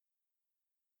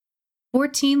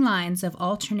14 lines of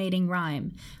alternating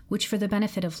rhyme, which for the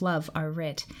benefit of love are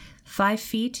writ. 5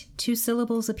 feet, 2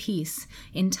 syllables apiece,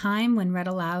 in time when read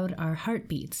aloud our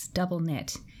heartbeats double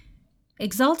knit.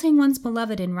 Exalting one's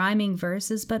beloved in rhyming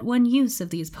verse is but one use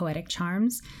of these poetic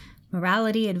charms.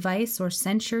 Morality, advice, or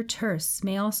censure terse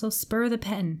may also spur the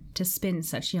pen to spin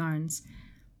such yarns.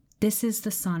 This is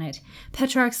the sonnet,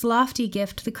 Petrarch's lofty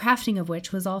gift, the crafting of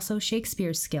which was also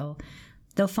Shakespeare's skill.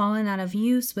 Though fallen out of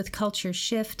use with culture's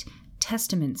shift,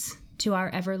 testaments to our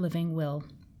ever-living will.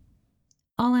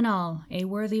 All in all, a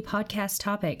worthy podcast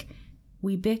topic.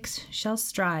 We Bix shall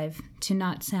strive to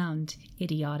not sound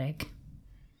idiotic.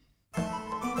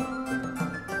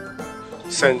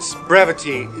 Since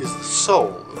brevity is the soul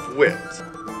of wit.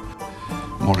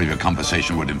 More of your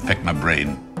conversation would infect my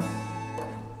brain.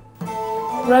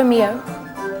 Romeo,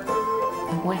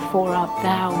 wherefore art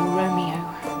thou Romeo?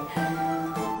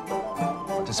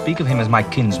 To speak of him as my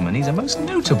kinsman, he's a most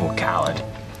notable coward,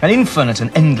 an infinite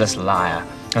and endless liar,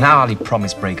 an hourly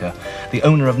promise breaker, the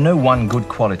owner of no one good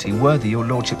quality worthy your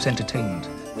lordship's entertainment.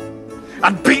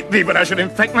 I'd beat thee, but I should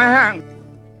infect my hand.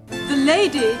 The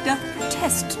lady doth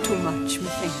protest too much,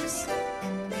 methinks.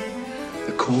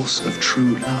 The course of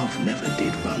true love never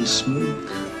did run smooth.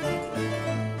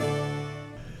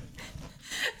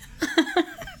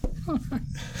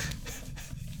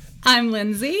 I'm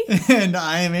Lindsay. And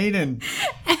I am Aiden.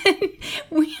 And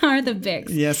we are the Bix.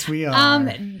 Yes, we are.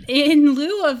 In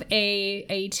lieu of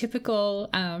a typical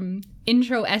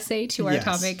intro essay to our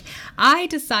topic, I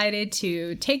decided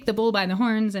to take the bull by the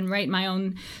horns and write my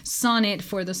own sonnet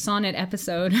for the sonnet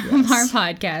episode of our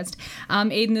podcast.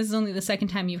 Aiden, this is only the second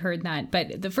time you've heard that,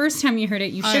 but the first time you heard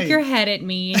it, you shook your head at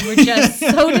me and were just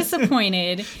so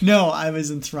disappointed. No, I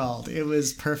was enthralled. It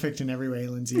was perfect in every way,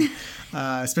 Lindsay.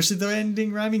 Especially the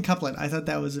ending rhyming couplet. I thought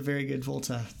that was a very good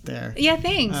volta there. Yeah,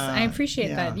 thanks. I appreciate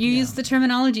that. You used the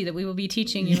terminology that we will be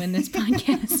teaching you in this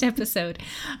podcast episode.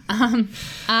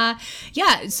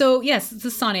 So yes, the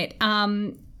sonnet.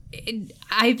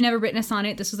 I've never written a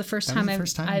sonnet. This was the first time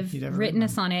I've written a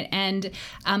sonnet, and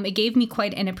it gave me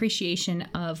quite an appreciation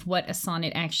of what a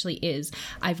sonnet actually is.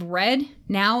 I've read,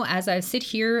 now as I sit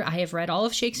here, I have read all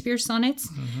of Shakespeare's sonnets.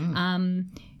 Mm-hmm.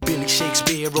 Billy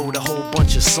Shakespeare wrote a whole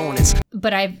bunch of sonnets.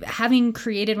 But having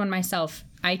created one myself,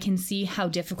 I can see how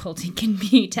difficult it can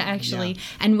be to actually,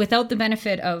 and without the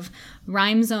benefit of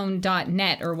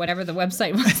rhymezone.net or whatever the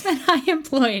website was that I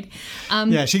employed.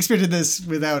 Shakespeare did this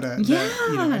without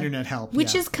internet help.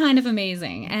 Which is kind of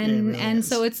amazing. And really is.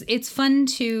 So it's fun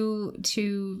to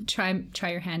try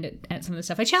your hand at some of the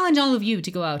stuff. I challenge all of you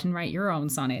to go out and write your own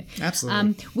sonnet.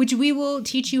 Absolutely. Which we will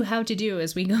teach you how to do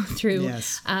as we go through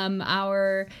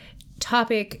our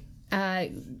topic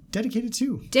dedicated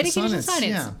to sonnets.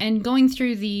 And going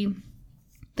through the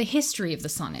history of the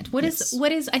sonnet. What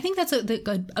is I think that's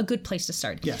a good place to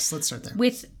start. Yes, let's start there.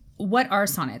 With what are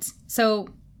sonnets? So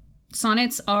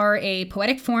sonnets are a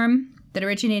poetic form that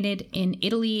originated in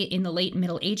Italy in the late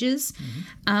Middle Ages.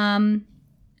 Mm-hmm.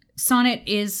 Sonnet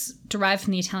is derived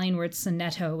from the Italian word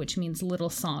sonetto, which means little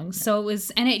song. So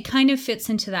it kind of fits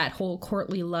into that whole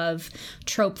courtly love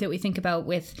trope that we think about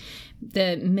with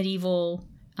the medieval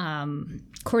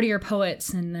courtier poets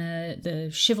and the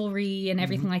chivalry and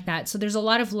everything like that. So there's a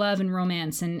lot of love and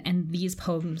romance, and these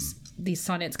poems, these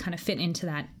sonnets kind of fit into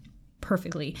that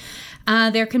perfectly.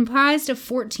 They're comprised of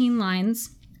 14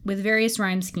 lines with various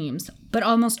rhyme schemes, but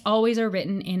almost always are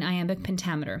written in iambic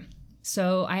pentameter.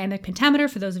 So iambic pentameter,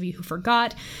 for those of you who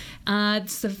forgot,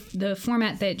 it's the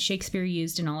format that Shakespeare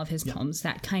used in all of his poems,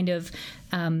 that kind of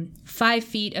 5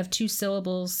 feet of 2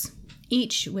 syllables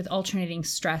each with alternating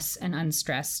stress and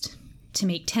unstressed to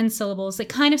make 10 syllables that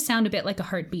kind of sound a bit like a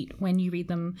heartbeat when you read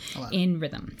them in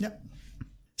rhythm. Yep.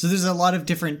 So there's a lot of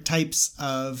different types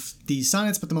of these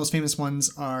sonnets, but the most famous ones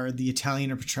are the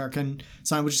Italian or Petrarchan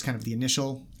sonnet, which is kind of the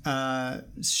initial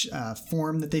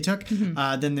form that they took.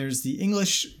 Mm-hmm. Then there's the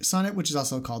English sonnet, which is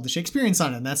also called the Shakespearean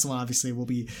sonnet, and that's the one obviously we'll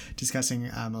be discussing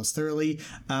most thoroughly.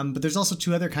 But there's also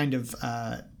 2 other kind of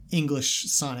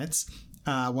English sonnets.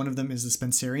 One of them is the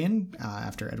Spenserian,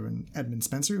 after Edmund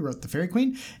Spenser, who wrote The Faerie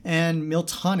Queene, and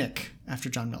Miltonic, after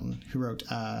John Milton, who wrote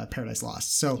Paradise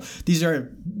Lost. So these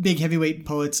are big heavyweight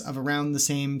poets of around the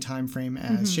same time frame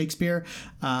as Shakespeare.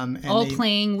 And all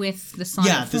playing with the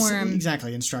sonnet form.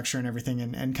 Exactly, and structure and everything,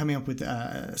 and coming up with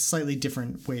a slightly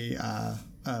different way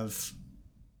of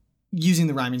using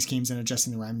the rhyming schemes and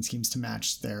adjusting the rhyming schemes to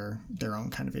match their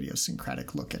own kind of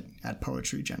idiosyncratic look at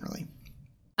poetry generally.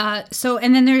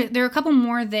 And then there are a couple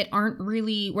more that aren't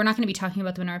really, we're not going to be talking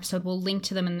about them in our episode. We'll link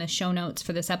to them in the show notes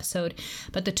for this episode.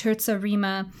 But the terza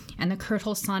rima and the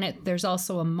curtal sonnet, there's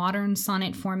also a modern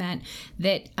sonnet format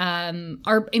that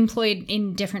are employed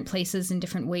in different places in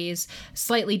different ways,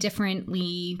 slightly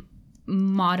differently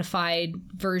modified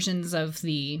versions of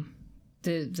the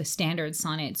standard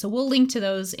sonnet. So we'll link to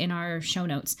those in our show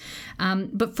notes.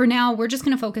 But for now, we're just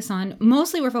going to focus on,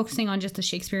 mostly we're focusing on just the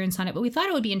Shakespearean sonnet, but we thought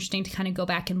it would be interesting to kind of go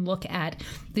back and look at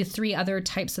the three other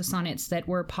types of sonnets that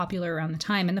were popular around the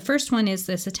time. And the first one is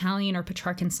this Italian or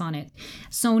Petrarchan sonnet,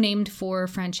 so named for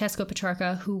Francesco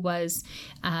Petrarca, who was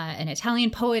an Italian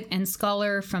poet and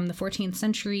scholar from the 14th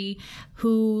century,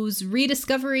 whose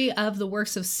rediscovery of the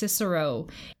works of Cicero,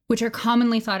 which are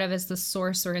commonly thought of as the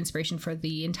source or inspiration for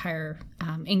the entire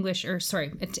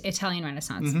Italian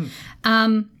Renaissance.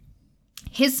 Mm-hmm.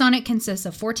 His sonnet consists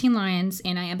of 14 lines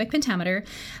in iambic pentameter,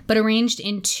 but arranged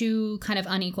in two kind of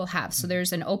unequal halves. So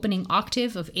there's an opening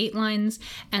octave of 8 lines,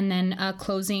 and then a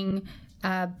closing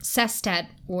sestet,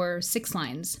 or 6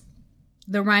 lines.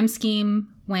 The rhyme scheme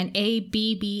went A,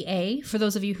 B, B, A. For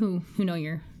those of you who know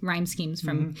your rhyme schemes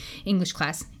from English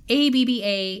class, A, B, B,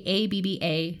 A, B, B,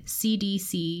 A, C, D,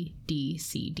 C, D,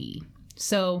 C, D.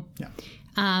 So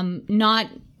not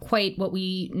quite what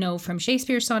we know from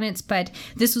Shakespeare's sonnets, but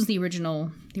this was the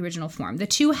original form. The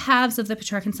two halves of the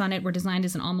Petrarchan sonnet were designed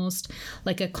as an almost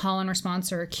like a call and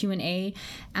response or a Q&A,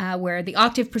 where the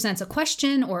octave presents a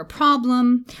question or a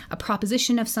problem, a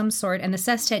proposition of some sort, and the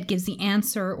sestet gives the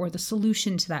answer or the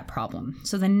solution to that problem.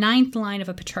 So the 9th line of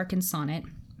a Petrarchan sonnet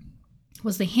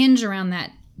was the hinge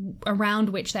around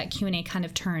which that Q&A kind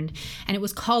of turned. And it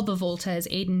was called the volta, as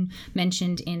Aidan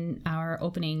mentioned in our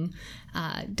opening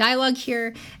dialogue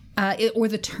here, or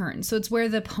the turn. So it's where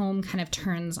the poem kind of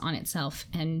turns on itself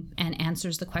and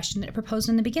answers the question that it proposed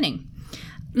in the beginning.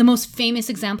 The most famous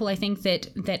example, I think,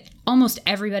 that almost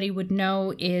everybody would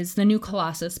know is The New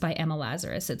Colossus by Emma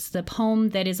Lazarus. It's the poem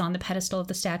that is on the pedestal of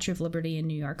the Statue of Liberty in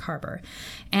New York Harbor.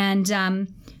 And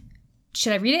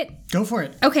should I read it? Go for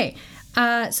it. Okay.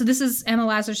 So this is Emma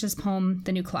Lazarus's poem,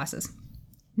 The New Colossus.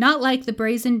 Not like the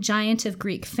brazen giant of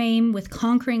Greek fame, with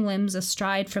conquering limbs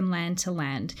astride from land to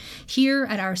land. Here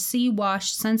at our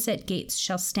sea-washed sunset gates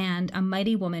shall stand a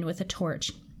mighty woman with a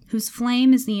torch, whose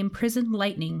flame is the imprisoned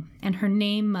lightning, and her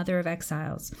name Mother of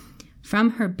Exiles.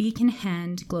 From her beacon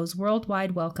hand glows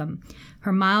worldwide welcome.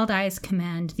 Her mild eyes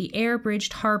command the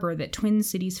air-bridged harbor that twin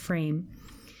cities frame.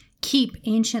 Keep,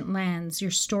 ancient lands,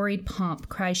 your storied pomp,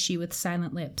 cries she with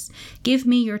silent lips. Give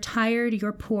me your tired,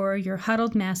 your poor, your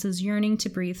huddled masses yearning to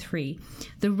breathe free,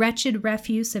 the wretched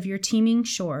refuse of your teeming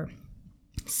shore.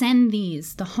 Send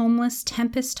these, the homeless,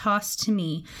 tempest-tossed to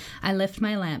me. I lift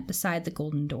my lamp beside the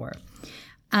golden door.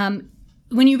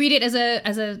 When you read it as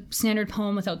a standard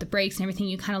poem without the breaks and everything,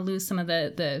 you kind of lose some of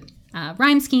the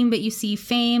rhyme scheme, but you see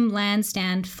fame, land,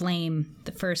 stand, flame,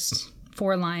 the first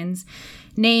 4 lines.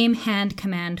 Name, hand,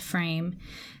 command, frame.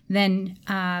 Then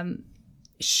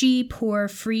she, poor,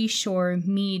 free shore,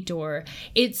 me, door.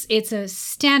 It's a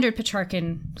standard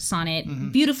Petrarchan sonnet,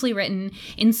 beautifully written,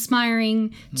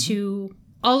 inspiring to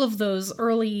all of those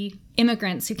early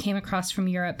immigrants who came across from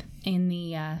Europe in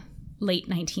the late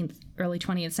 19th, early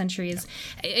 20th centuries,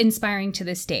 inspiring to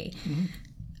this day.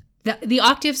 The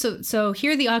octave, so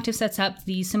here the octave sets up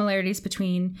the similarities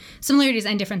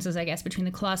and differences, I guess, between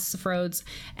the Colossus of Rhodes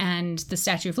and the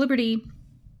Statue of Liberty.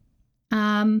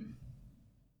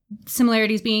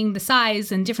 Similarities being the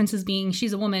size, and differences being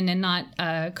she's a woman and not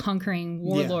a conquering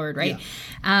warlord, right?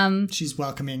 Yeah. She's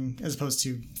welcoming as opposed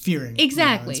to fearing.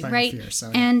 Exactly, right? Fear,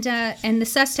 so, and the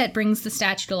sestet brings the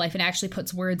statue to life and actually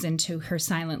puts words into her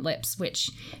silent lips, which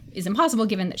is impossible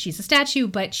given that she's a statue,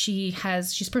 but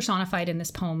she's personified in this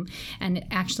poem and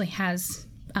actually has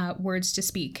words to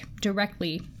speak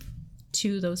directly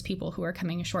to those people who are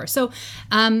coming ashore. So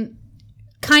kind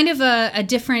of a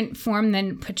different form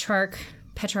than Petrarch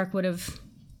would have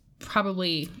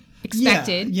probably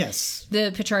expected. Yeah, yes.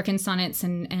 The Petrarchan sonnets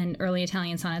and early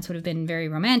Italian sonnets would have been very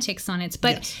romantic sonnets,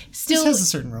 but still... This has a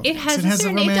certain romance. It has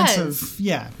a romance of,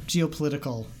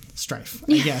 geopolitical strife,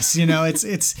 I guess.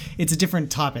 It's a different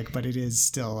topic, but it is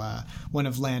still one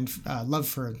of land, love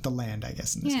for the land, I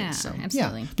guess, in this case. So,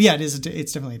 absolutely. Yeah. But yeah,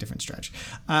 it's definitely a different stretch.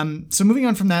 So moving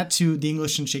on from that to the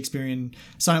English and Shakespearean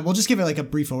sonnet, we'll just give it like a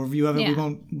brief overview of it.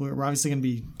 Yeah. We're obviously going to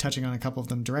be touching on a couple of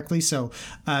them directly. So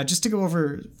just to go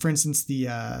over, for instance, the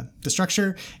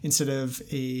structure, instead of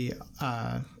a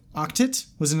octet,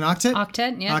 was it an octet?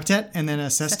 Octet, yeah. Octet, and then a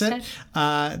sestet.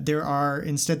 There are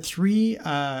instead 3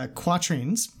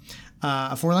 quatrains,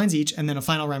 4 lines each, and then a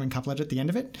final rhyming couplet at the end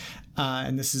of it.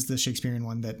 And this is the Shakespearean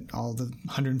one that all the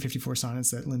 154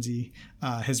 sonnets that Lindsay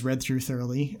has read through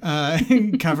thoroughly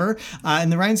cover.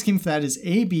 And the rhyme scheme for that is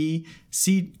A, B,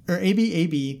 C, or A, B, A,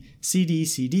 B, C, D,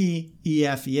 C, D, E,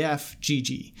 F, E, F, G,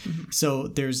 G. So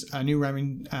there's a new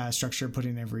rhyming structure put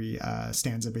in every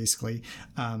stanza, basically.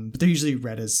 But they're usually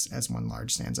read as one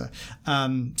large stanza.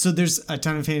 So there's a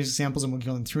ton of famous examples, and we'll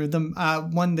go through them.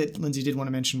 One that Lindsay did want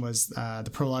to mention was the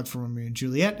prologue for Romeo and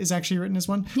Juliet is actually written as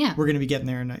one. Yeah. We're going to be getting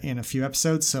there in a few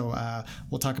episodes, so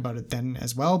we'll talk about it then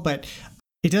as well. But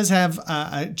it does have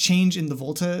a change in the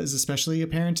volta is especially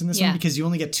apparent in this one, because you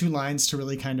only get 2 lines to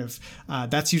really kind of,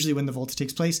 that's usually when the volta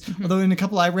takes place. Although in a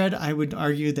couple I read, I would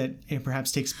argue that it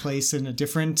perhaps takes place in a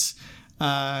different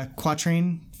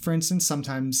quatrain. For instance,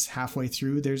 sometimes halfway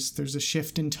through there's a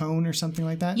shift in tone or something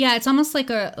like that. Yeah, it's almost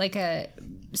like a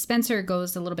Spenser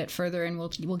goes a little bit further, and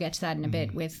we'll get to that in a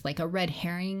bit, with like a red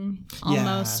herring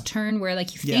almost turn, where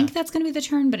like you think that's going to be the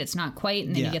turn, but it's not quite,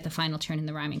 and then you get the final turn in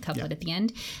the rhyming couplet at the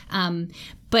end.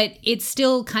 But it's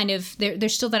still kind of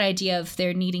there's still that idea of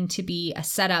there needing to be a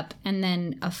setup and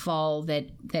then a fall that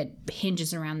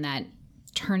hinges around that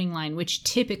turning line, which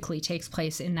typically takes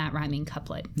place in that rhyming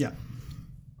couplet. Yeah.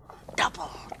 Double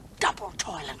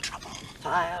toil and trouble.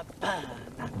 Fire burn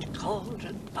and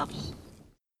cauldron bubble.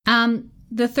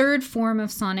 The third form of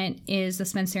sonnet is the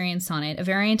Spenserian sonnet, a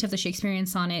variant of the Shakespearean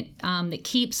sonnet that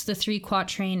keeps the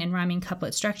 3-quatrain and rhyming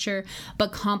couplet structure,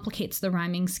 but complicates the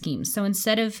rhyming scheme. So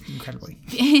instead of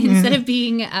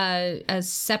being a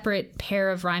separate pair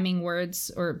of rhyming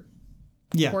words or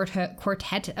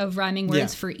quartet of rhyming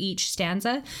words for each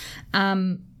stanza,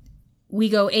 we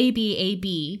go A, B, A,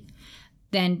 B,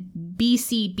 then B,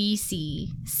 C, B,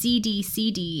 C, C, D,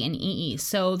 C, D, and E, E.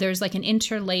 So there's like an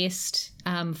interlaced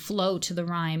flow to the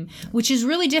rhyme, which is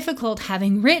really difficult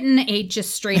having written a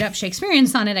just straight up Shakespearean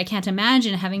sonnet. I can't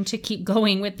imagine having to keep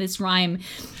going with this rhyme.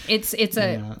 It's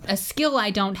a skill I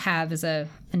don't have as a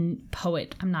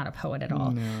poet. I'm not a poet at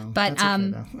all. No, but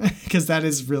because that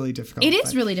is really difficult. It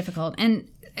is really difficult. And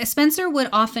Spenser would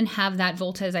often have that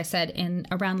volta, as I said, in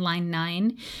around line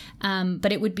 9.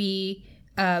 But it would be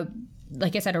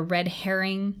like I said, a red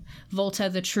herring volta.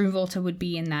 The true volta would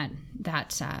be in that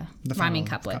rhyming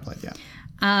couplet.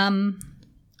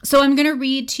 So I'm going to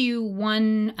read to you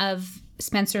one of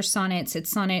Spenser's sonnets. It's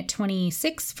sonnet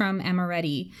 26 from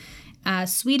Amoretti.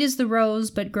 Sweet is the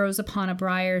rose, but grows upon a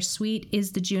briar. Sweet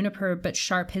is the juniper, but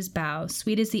sharp his bough.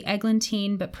 Sweet is the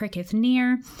eglantine, but pricketh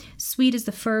near. Sweet is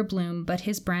the fir bloom, but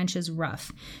his branch is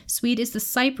rough. Sweet is the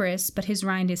cypress, but his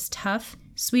rind is tough.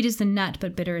 Sweet is the nut,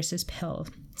 but bitter is his pill.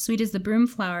 Sweet is the broom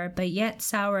flower, but yet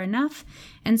sour enough.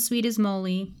 And sweet is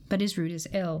moly, but his root is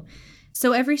ill.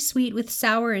 So every sweet with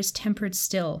sour is tempered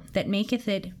still, that maketh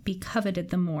it be coveted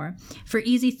the more. For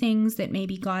easy things that may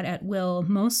be got at will,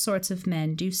 most sorts of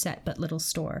men do set but little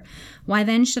store. Why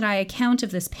then should I account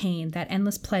of this pain, that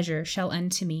endless pleasure shall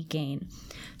unto me gain?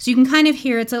 So you can kind of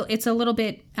hear it's a little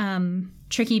bit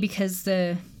tricky, because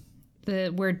the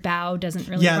word bow doesn't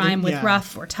really rhyme with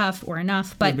rough or tough or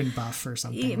enough, but been buff or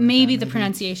something. Maybe the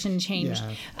pronunciation changed.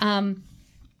 Yeah.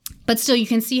 But still, you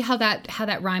can see how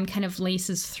that rhyme kind of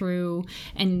laces through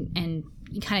and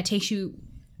kind of takes you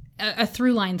a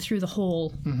through line through the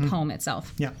whole poem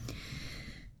itself. Yeah.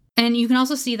 And you can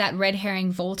also see that red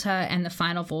herring volta and the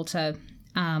final volta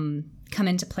come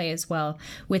into play as well.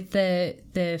 With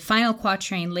the final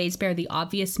quatrain lays bare the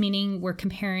obvious meaning. We're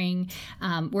comparing,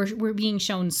 we're being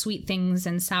shown sweet things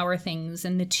and sour things,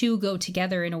 and the two go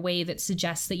together in a way that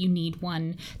suggests that you need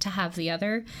one to have the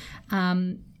other.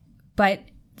 But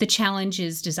the challenge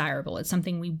is desirable. It's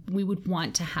something we would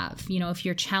want to have. You know, if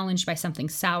you're challenged by something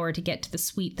sour to get to the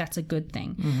sweet, that's a good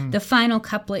thing. The final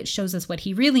couplet shows us what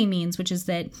he really means, which is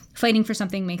that fighting for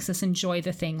something makes us enjoy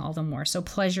the thing all the more. So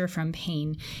pleasure from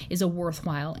pain is a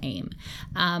worthwhile aim.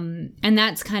 And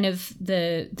that's kind of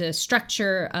the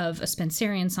structure of a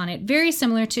Spenserian sonnet, very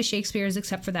similar to Shakespeare's,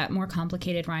 except for that more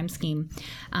complicated rhyme scheme.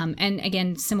 And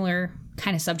again, similar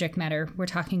kind of subject matter. We're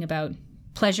talking about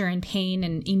pleasure and pain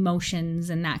and emotions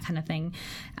and that kind of thing,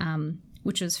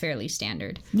 which was fairly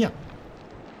standard. Yeah.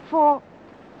 For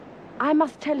I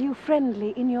must tell you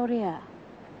friendly in your ear,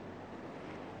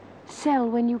 sell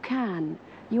when you can,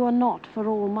 you are not for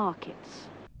all markets.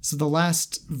 So the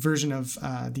last version of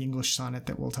the English sonnet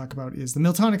that we'll talk about is the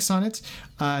Miltonic sonnet,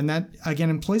 and that again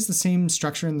employs the same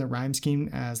structure in the rhyme scheme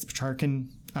as the Petrarchan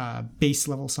base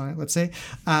level sonnet, let's say.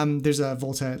 There's a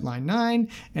volta at line 9,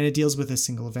 and it deals with a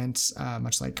single event,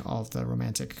 much like all of the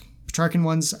romantic Petrarchan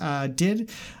ones did.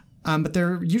 But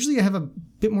they're usually have a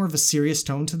bit more of a serious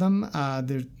tone to them.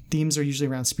 themes are usually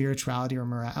around spirituality or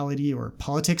morality or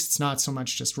politics. It's not so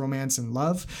much just romance and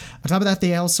love. On top of that,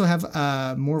 they also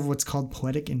have more of what's called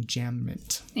poetic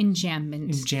enjambment.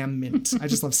 Enjambment. I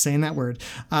just love saying that word.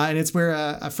 And it's where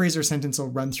a phrase or sentence will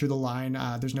run through the line.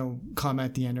 There's no comma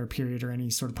at the end or period or any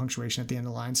sort of punctuation at the end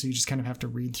of the line. So you just kind of have to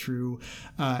read through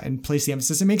and place the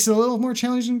emphasis. It makes it a little more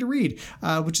challenging to read,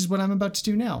 which is what I'm about to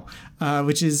do now,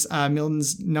 which is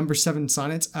Milton's number 7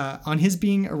 sonnet on his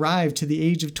being arrived to the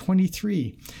age of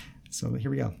 23. So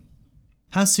here we go.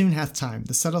 How soon hath time,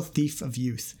 the subtle thief of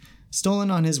youth,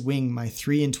 stolen on his wing my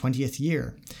 23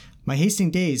 year? My hasting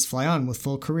days fly on with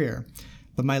full career,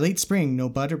 but my late spring no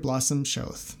bud or blossom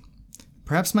showeth.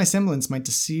 Perhaps my semblance might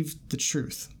deceive the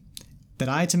truth, that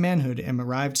I to manhood am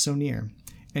arrived so near,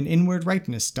 and inward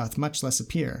ripeness doth much less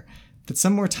appear, that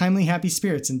some more timely happy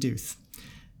spirits induth.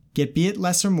 Yet be it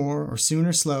less or more, or soon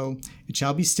or slow, it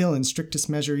shall be still in strictest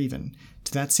measure even,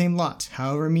 to that same lot,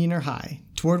 however mean or high,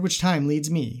 toward which time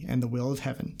leads me, and the will of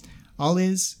heaven. All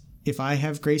is, if I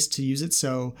have grace to use it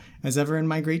so, as ever in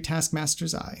my great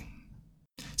taskmaster's eye.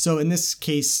 So in this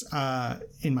case,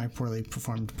 in my poorly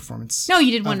performed performance... No,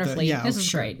 you did wonderfully. This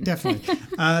is great. Definitely.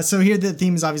 So here the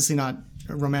theme is obviously not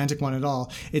a romantic one at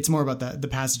all. It's more about the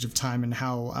passage of time and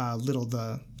how little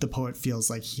the poet feels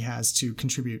like he has to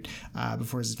contribute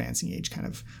before his advancing age kind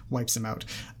of wipes him out.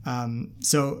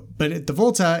 But at the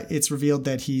Volta, it's revealed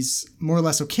that he's more or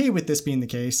less okay with this being the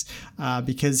case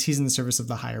because he's in the service of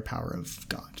the higher power of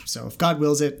God. So if God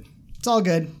wills it, it's all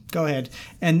good. Go ahead.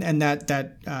 And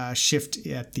that shift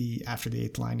after the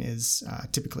 8th line is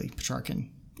typically Petrarchan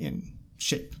in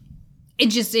shape. It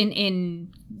just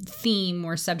in theme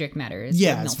or subject matter is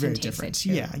it's very different.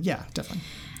 Yeah, definitely.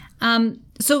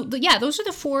 Those are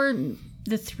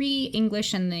the 3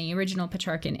 English and the original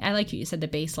Petrarchan. I like you said the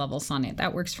base level sonnet.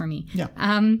 That works for me. Yeah.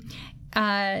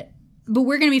 But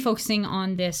we're going to be focusing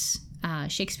on this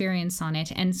Shakespearean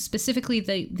sonnet, and specifically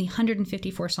the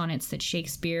 154 sonnets that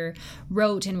Shakespeare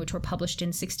wrote and which were published in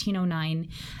 1609.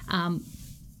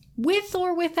 With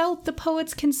or without the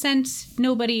poet's consent,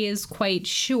 nobody is quite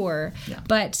sure. Yeah.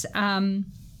 But at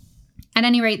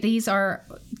any rate, these are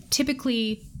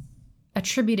typically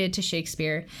attributed to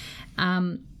Shakespeare.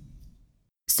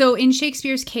 So in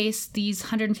Shakespeare's case, these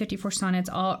 154 sonnets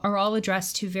are all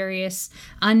addressed to various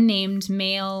unnamed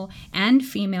male and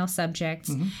female subjects,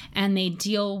 and they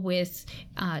deal with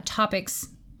topics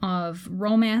of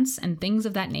romance and things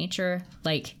of that nature,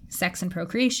 like sex and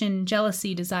procreation,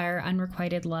 jealousy, desire,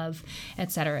 unrequited love,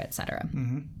 etc., etc.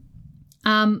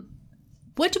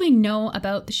 What do we know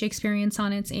about the Shakespearean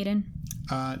sonnets, Aidan?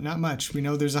 Not much. We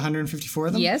know there's 154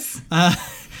 of them. Yes.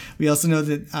 We also know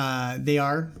that they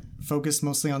are focused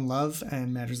mostly on love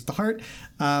and matters of the heart.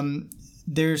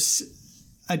 There's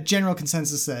a general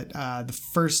consensus that the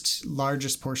first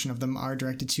largest portion of them are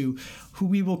directed to who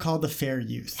we will call the fair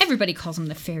youth. Everybody calls them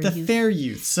the fair youth. The fair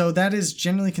youth. So that is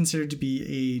generally considered to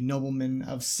be a nobleman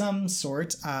of some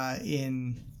sort.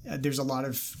 There's a lot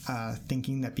of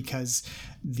thinking that because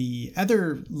the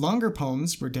other longer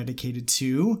poems were dedicated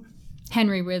to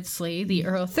Henry Wriothesley, the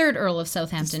third Earl of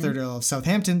Southampton. Third Earl of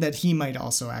Southampton, that he might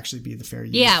also actually be the fair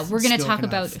youth. Yeah, we're going to talk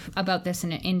about this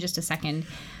in just a second.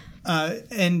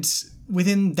 And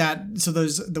within that, so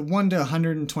the 1 to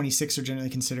 126 are generally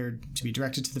considered to be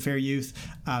directed to the fair youth.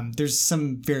 There's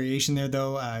some variation there,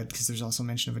 though, because there's also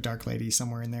mention of a dark lady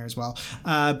somewhere in there as well.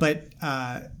 But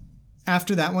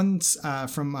after that one's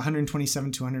from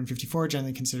 127 to 154,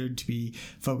 generally considered to be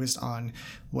focused on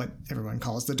what everyone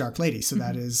calls the Dark Lady. So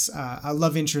that is a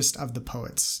love interest of the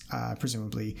poets,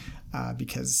 presumably,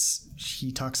 because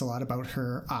he talks a lot about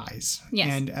her eyes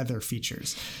and other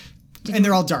features. And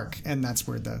they're all dark, and that's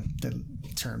where the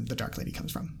term the Dark Lady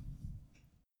comes from.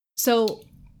 So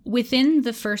within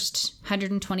the first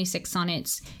 126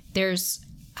 sonnets, there's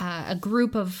a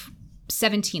group of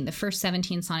 17, the first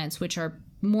 17 sonnets, which are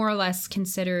more or less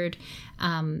considered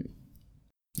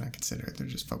not considered, they're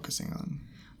just focusing on,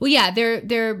 well, yeah,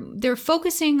 they're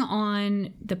focusing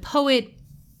on the poet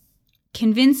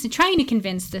trying to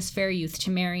convince this fair youth to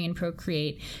marry and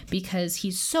procreate because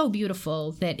he's so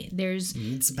beautiful that he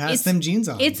needs to pass them genes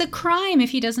on. It's a crime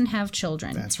if he doesn't have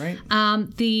children. That's right.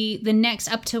 The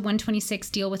next up to 126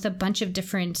 deal with a bunch of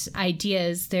different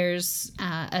ideas. There's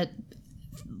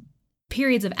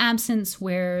periods of absence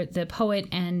where the poet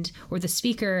or the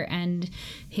speaker and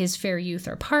his fair youth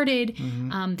are parted.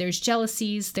 There's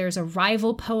jealousies. There's a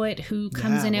rival poet who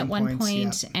comes in at one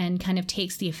point and kind of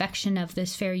takes the affection of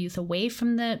this fair youth away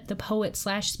from the poet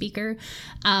 / speaker.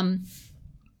 And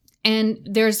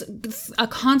there's a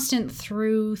constant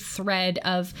through thread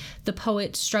of the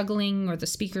poet struggling or the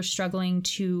speaker struggling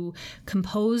to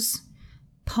compose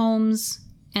poems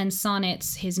and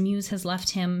sonnets, his muse has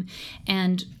left him,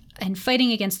 and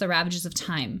fighting against the ravages of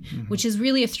time, which is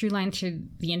really a through line through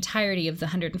the entirety of the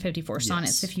 154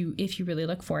 sonnets, if you really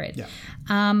look for it.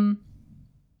 Yeah.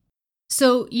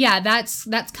 So yeah, that's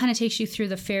kind of takes you through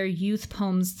the fair youth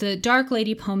poems. The Dark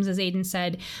Lady poems, as Aidan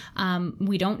said,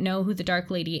 we don't know who the Dark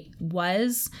Lady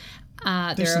was.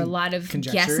 There are a lot of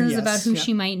guesses about who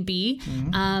she might be.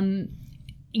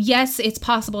 Yes, it's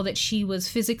possible that she was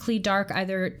physically dark,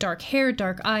 either dark hair,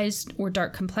 dark eyes, or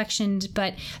dark complexioned,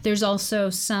 but there's also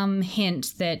some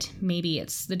hint that maybe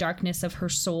it's the darkness of her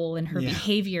soul and her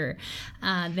behavior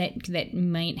that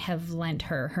might have lent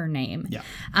her name. Yeah.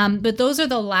 But those are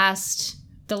the last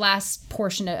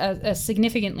portion, a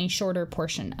significantly shorter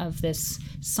portion of this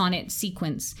sonnet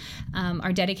sequence,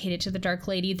 are dedicated to the Dark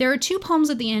Lady. There are two poems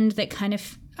at the end that kind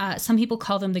of, some people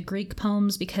call them the Greek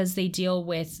poems because they deal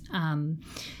with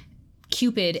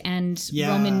Cupid and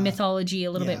Roman mythology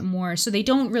a little bit more. So they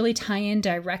don't really tie in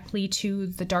directly to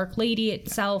the Dark Lady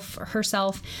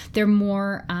herself. They're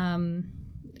more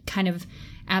kind of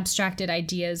abstracted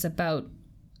ideas about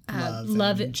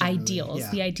love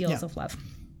ideals, the ideals of love.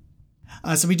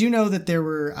 So we do know that there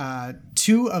were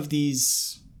two of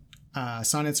these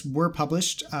sonnets were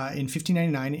published in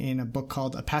 1599 in a book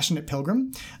called A Passionate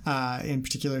Pilgrim, in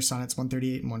particular sonnets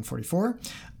 138 and 144.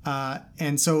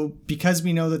 And so because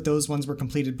we know that those ones were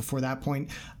completed before that point,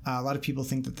 a lot of people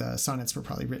think that the sonnets were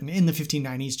probably written in the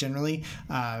 1590s generally,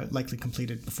 likely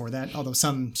completed before that, although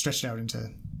some stretched out into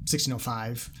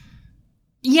 1605.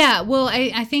 Yeah, well,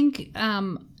 I think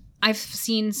I've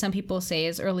seen some people say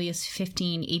as early as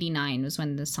 1589 was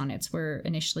when the sonnets were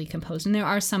initially composed. And there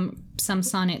are some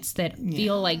sonnets that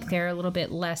feel like they're a little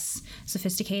bit less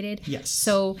sophisticated. Yes.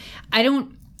 So I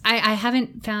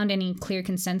haven't found any clear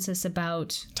consensus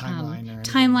about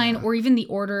timeline or even the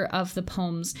order of the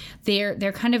poems.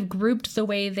 They're kind of grouped the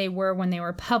way they were when they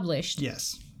were published.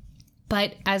 Yes.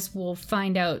 But as we'll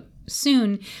find out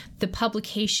soon, the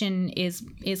publication is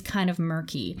kind of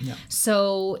murky. Yeah.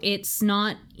 So it's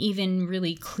not even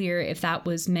really clear if that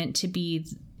was meant to be,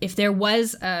 if there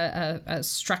was a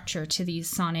structure to these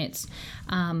sonnets,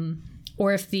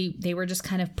 or if they were just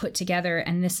kind of put together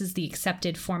and this is the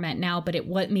accepted format now, but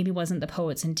maybe wasn't the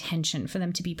poet's intention for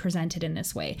them to be presented in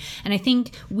this way. And I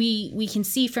think we can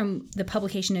see from the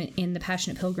publication in The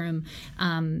Passionate Pilgrim,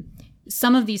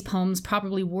 some of these poems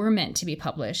probably were meant to be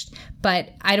published, but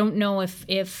I don't know if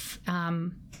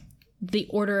the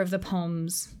order of the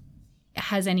poems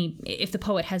if the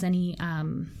poet has any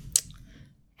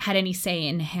had any say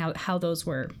in how those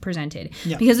were presented.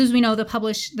 Yeah. Because as we know,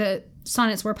 the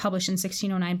sonnets were published in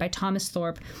 1609 by Thomas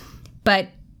Thorpe, but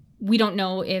we don't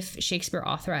know if Shakespeare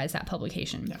authorized that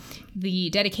publication. Yeah. The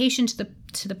dedication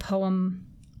to the poem,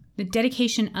 the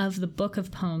dedication of the book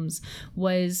of poems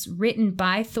was written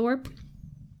by Thorpe.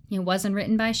 It wasn't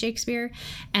written by Shakespeare.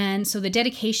 And so the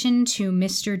dedication to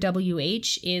Mr.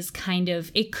 W.H. is kind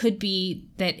of, it could be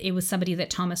that it was somebody that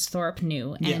Thomas Thorpe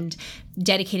knew and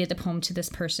dedicated the poem to this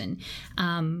person,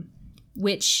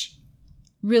 which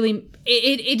really,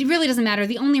 it really doesn't matter.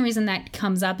 The only reason that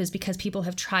comes up is because people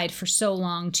have tried for so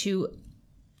long to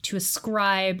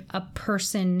ascribe a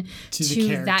person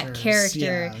to that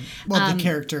character. Yeah. Well, the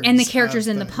characters. And the characters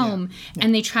in the poem. Yeah.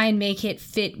 And they try and make it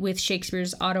fit with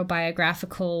Shakespeare's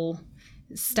autobiographical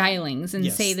stylings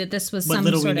and say that this was some sort of...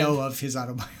 What little we know of his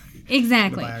autobiography.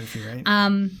 Exactly.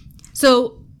 Right?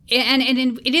 So, and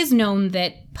it is known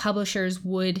that publishers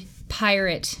would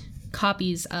pirate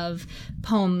copies of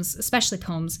poems, especially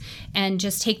poems, and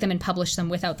just take them and publish them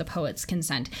without the poet's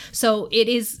consent. So it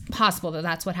is possible that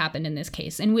that's what happened in this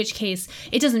case, in which case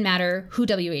it doesn't matter who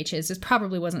W.H. is. It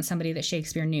probably wasn't somebody that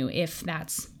Shakespeare knew if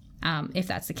that's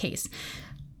the case.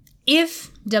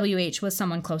 If W.H. was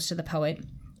someone close to the poet,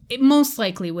 it most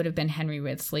likely would have been Henry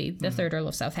Wriothesley, the third Earl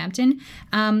of Southampton.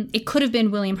 It could have been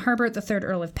William Herbert, the third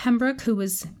Earl of Pembroke, who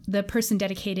was the person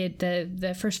dedicated,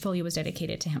 the first folio was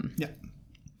dedicated to him. Yeah.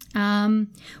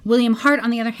 William Hart, on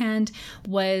the other hand,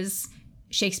 was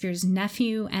Shakespeare's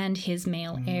nephew and his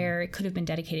male heir. It could have been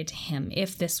dedicated to him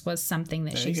if this was something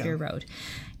that Shakespeare wrote.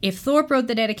 If Thorpe wrote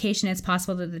the dedication, it's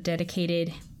possible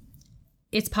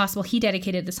he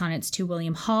dedicated the sonnets to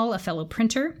William Hall, a fellow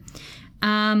printer.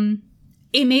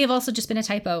 It may have also just been a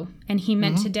typo, and he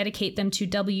meant to dedicate them to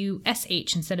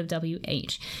W.S.H. instead of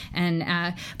W.H.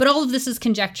 But all of this is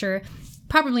conjecture.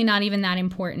 Probably not even that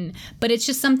important, but it's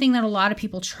just something that a lot of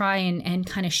people try and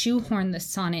kind of shoehorn the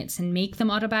sonnets and make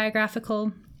them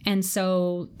autobiographical. And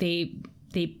so they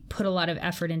put a lot of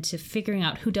effort into figuring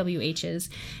out who W.H. is.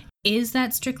 Is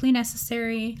that strictly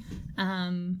necessary?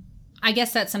 I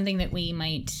guess that's something that we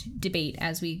might debate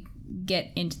as we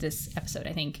get into this episode,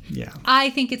 I think. Yeah. I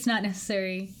think it's not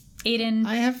necessary. Aiden?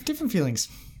 I have different feelings.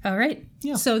 All right.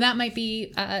 Yeah. So that might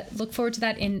be, look forward to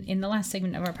that in the last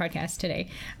segment of our podcast today.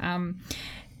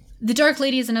 The Dark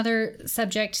Lady is another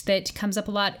subject that comes up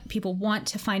a lot. People want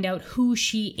to find out who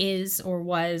she is or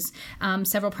was.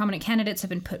 Several prominent candidates have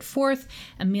been put forth.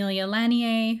 Amelia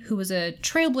Lanier, who was a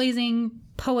trailblazing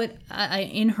poet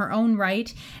in her own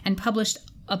right and published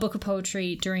a book of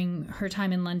poetry during her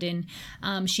time in London.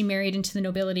 She married into the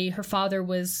nobility. Her father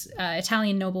was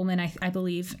Italian nobleman, I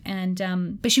believe,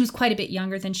 and but she was quite a bit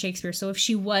younger than Shakespeare. So if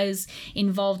she was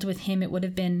involved with him, it would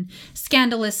have been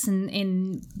scandalous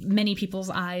in many people's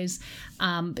eyes.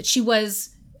 But she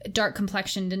was dark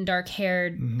complexioned and dark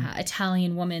haired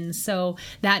Italian woman, so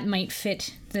that might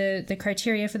fit the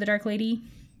criteria for the Dark Lady.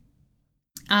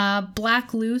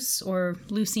 Black Luce, or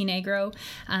Lucy Negro,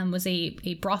 was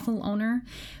a brothel owner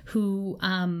who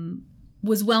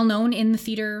was well known in the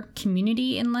theater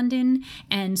community in London,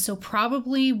 and so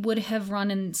probably would have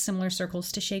run in similar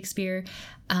circles to Shakespeare.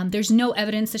 There's no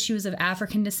evidence that she was of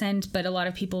African descent, but a lot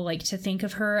of people like to think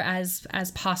of her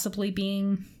as possibly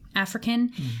being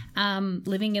African,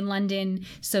 living in London.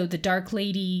 So the Dark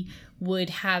Lady would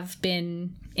have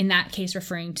been, in that case,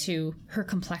 referring to her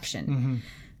complexion.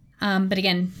 But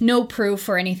again, no proof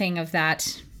or anything of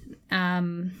that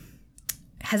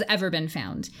has ever been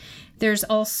found. There's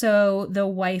also the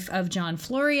wife of John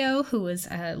Florio, who was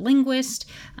a linguist.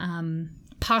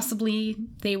 Possibly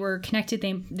they were connected.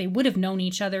 They would have known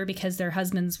each other because their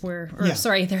husbands were,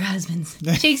 their husbands.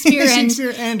 Shakespeare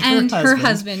and her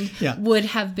husband would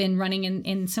have been running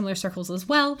in similar circles as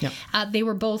well. They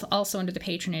were both also under the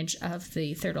patronage of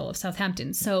the Third Earl of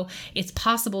Southampton. So it's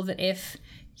possible that if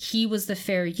he was the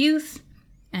fair youth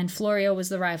and Florio was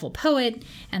the rival poet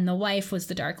and the wife was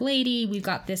the Dark Lady, we've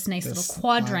got this nice little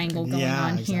quadrangle going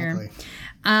on here.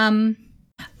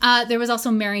 There was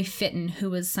also Mary Fitton, who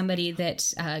was somebody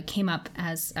that came up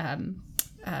as a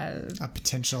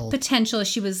potential.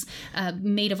 She was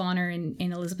maid of honor in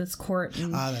Elizabeth's court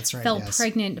and that's right, fell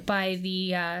pregnant by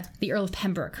the Earl of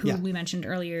Pembroke, who we mentioned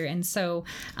earlier. And so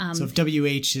so if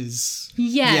WH is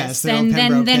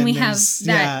then we have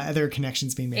that other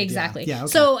connections being made. Exactly. Yeah,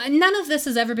 okay. So none of this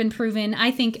has ever been proven.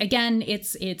 I think again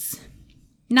it's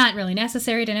not really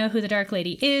necessary to know who the Dark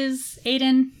Lady is.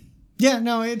 Aiden? Yeah,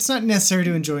 no, it's not necessary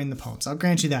to enjoy the poems. I'll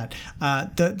grant you that.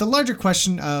 The larger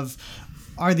question of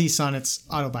are these sonnets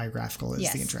autobiographical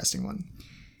is the interesting one.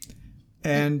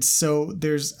 And so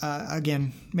there's,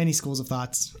 again, many schools of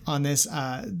thoughts on this.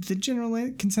 The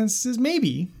general consensus is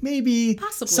maybe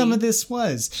possibly some of this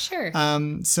was. Sure.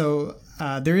 So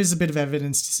there is a bit of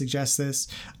evidence to suggest this.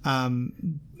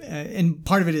 And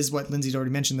part of it is what Lindsay's already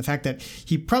mentioned, the fact that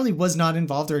he probably was not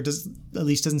involved, or at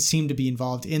least doesn't seem to be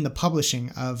involved in the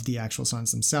publishing of the actual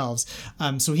sonnets themselves.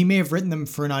 So he may have written them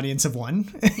for an audience of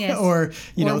one, or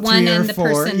three one or and the four.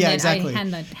 Person yeah, that exactly. I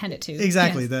hand it to.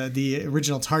 Exactly, the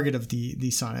original target of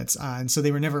the sonnets, and so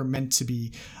they were never meant to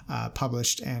be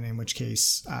published. And in which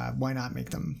case, why not make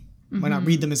them? Why not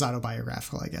read them as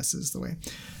autobiographical? I guess is the way.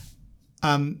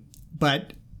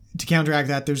 But to counteract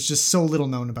that, there's just so little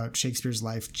known about Shakespeare's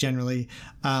life generally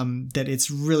that it's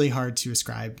really hard to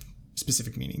ascribe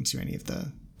specific meaning to any of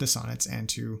the sonnets and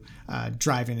to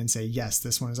drive in and say, yes,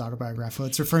 this one is autobiographical.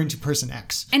 It's referring to person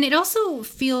X. And it also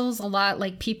feels a lot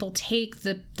like people take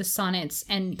the sonnets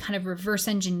and kind of reverse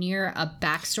engineer a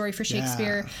backstory for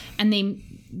Shakespeare. And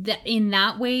in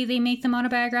that way, they make them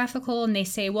autobiographical, and they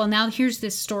say, well, now here's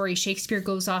this story. Shakespeare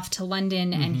goes off to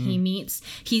London and he meets,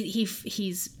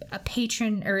 he's a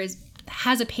patron, or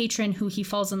has a patron who he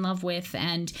falls in love with,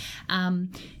 and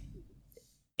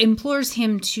implores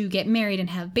him to get married and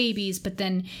have babies, but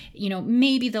then,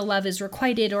 maybe the love is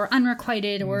requited or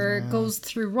unrequited, or goes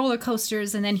through roller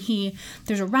coasters, and then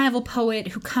there's a rival poet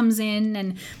who comes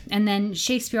in, and then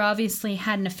Shakespeare obviously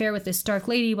had an affair with this Dark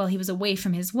Lady while he was away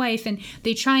from his wife, and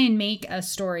they try and make a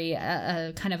story,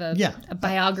 a kind of a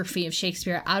biography of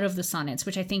Shakespeare out of the sonnets,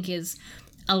 which I think is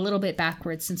a little bit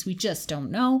backwards since we just don't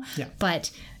know,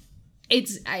 but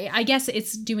I guess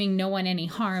it's doing no one any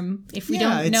harm if we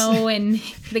don't know, and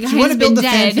the guy has been dead. If you want to build the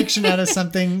fan fiction out of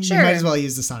something, you might as well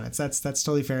use the sonnets. That's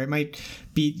totally fair. It might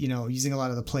be, using a lot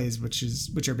of the plays,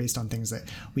 which are based on things that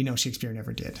we know Shakespeare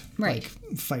never did, right?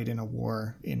 Like fight in a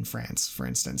war in France, for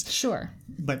instance. Sure.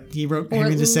 But he wrote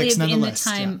Henry VI nonetheless.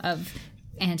 In the time of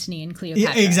Antony and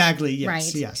Cleopatra. Yeah, exactly. Yes.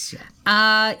 Right. Yes.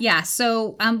 Yeah.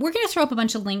 So we're going to throw up a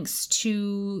bunch of links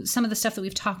to some of the stuff that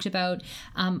we've talked about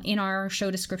in our show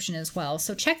description as well.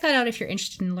 So check that out if you're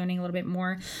interested in learning a little bit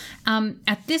more.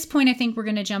 At this point, I think we're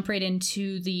going to jump right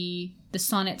into the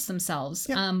sonnets themselves.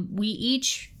 Yep. We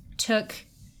each took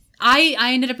I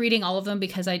ended up reading all of them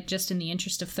because I just in the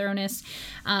interest of thoroughness.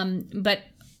 But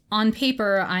on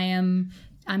paper, I'm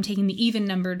taking the even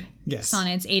numbered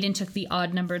sonnets. Aidan took the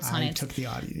odd numbered sonnets. I took the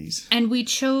oddities. And we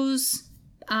chose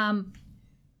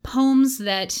poems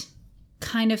that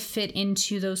kind of fit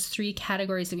into those three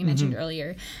categories that we mentioned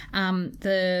earlier.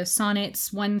 The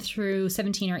sonnets 1 through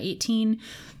 17 or 18,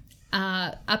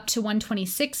 up to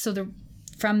 126. So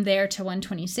from there to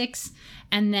 126,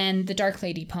 and then the Dark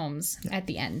Lady poems at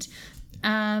the end.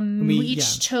 We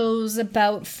each chose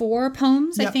about 4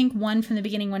 poems, I think. 1 from the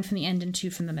beginning, 1 from the end, and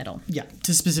 2 from the middle. Yeah,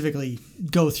 to specifically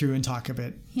go through and talk a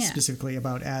bit specifically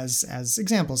about as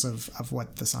examples of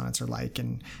what the sonnets are like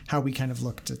and how we kind of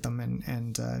looked at them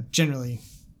and generally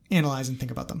analyze and think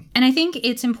about them. And I think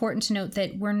it's important to note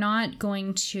that we're not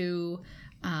going to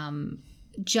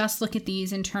just look at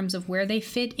these in terms of where they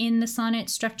fit in the sonnet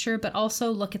structure, but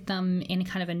also look at them in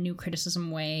kind of a new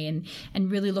criticism way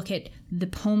and really look at the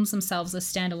poems themselves as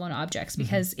standalone objects,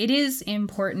 because it is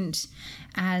important,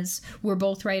 as we're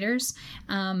both writers.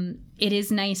 It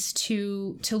is nice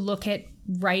to look at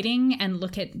writing and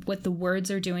look at what the words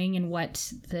are doing and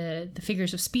what the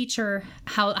figures of speech are,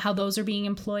 how those are being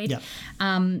employed. Yeah.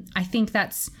 I think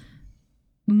that's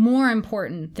more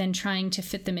important than trying to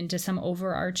fit them into some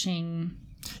overarching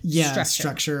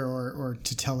structure or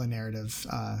to tell a narrative,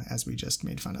 as we just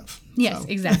made fun of. Yes,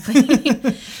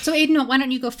 exactly. So Aidan, why don't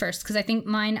you go first? Because I think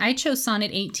I chose Sonnet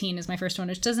 18 as my first one,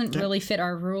 which doesn't really fit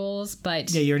our rules,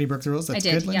 but... Yeah, you already broke the rules. That's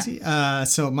good, Lindsay. Yeah.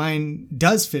 So mine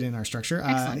does fit in our structure.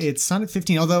 It's Sonnet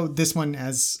 15, although this one,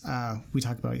 as we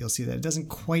talk about, you'll see that it doesn't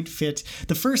quite fit.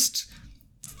 The first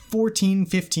 14,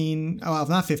 15, well,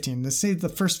 not 15, let's say the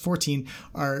first 14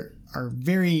 are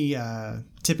very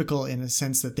typical in a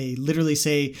sense that they literally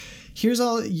say,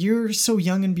 you're so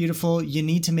young and beautiful, you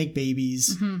need to make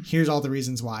babies. Here's all the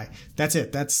reasons why. That's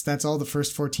it. That's all the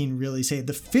first 14 really say.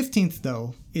 The 15th,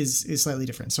 though, is slightly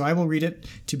different. So I will read it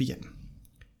to begin.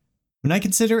 When I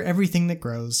consider everything that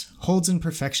grows, holds in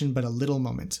perfection but a little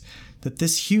moment, that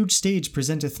this huge stage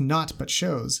presenteth naught but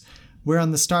shows,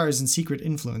 whereon the stars in secret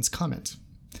influence comment.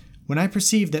 When I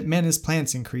perceive that men as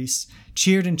plants increase,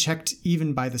 cheered and checked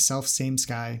even by the self-same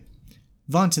sky,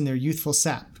 vaunt in their youthful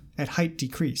sap, at height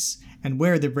decrease, and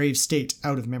wear their brave state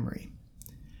out of memory.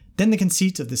 Then the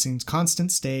conceit of this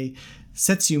inconstant stay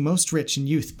sets you most rich in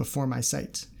youth before my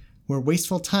sight, where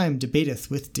wasteful time debateth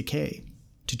with decay,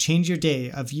 to change your day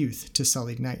of youth to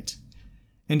sullied night.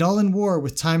 And all in war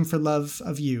with time for love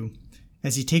of you,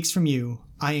 as he takes from you,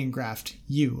 I engraft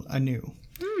you anew.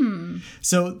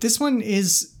 So this one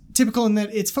is typical in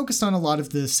that it's focused on a lot of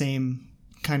the same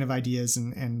kind of ideas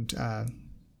and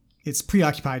it's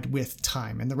preoccupied with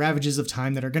time and the ravages of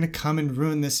time that are going to come and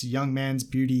ruin this young man's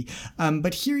beauty.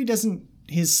 But here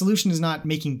his solution is not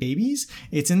making babies.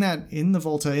 It's in the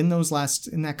volta, in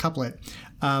that couplet.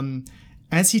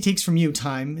 As he takes from you,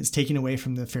 time is taken away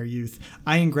from the fair youth.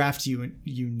 I engraft you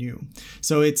new.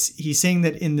 So he's saying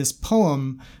that in this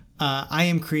poem, I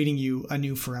am creating you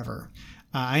anew forever.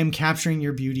 I am capturing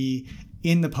your beauty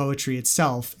in the poetry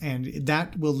itself, and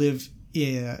that will live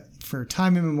for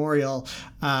time immemorial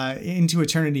into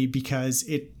eternity, because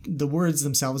the words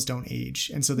themselves don't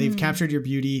age, and so they've captured your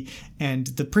beauty. And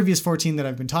the previous 14 that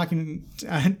I've been talking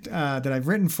that I've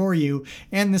written for you,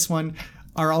 and this one,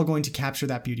 are all going to capture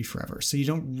that beauty forever. So you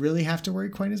don't really have to worry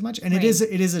quite as much. And it is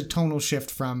a tonal shift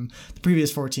from the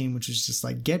previous 14, which was just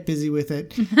like, get busy with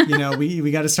it. We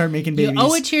got to start making babies. You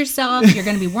owe it to yourself. You're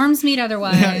going to be worm's meat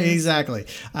otherwise. Yeah, exactly.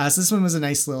 So this one was a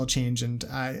nice little change, and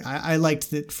I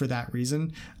liked it for that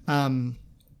reason. And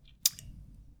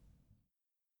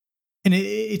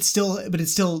it still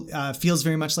feels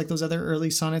very much like those other early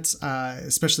sonnets,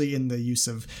 especially in the use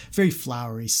of very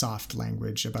flowery, soft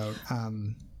language about,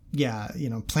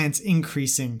 plants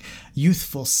increasing,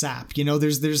 youthful sap.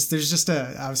 There's just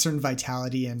a certain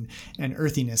vitality and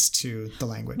earthiness to the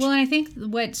language. Well, and I think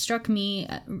what struck me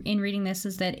in reading this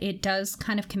is that it does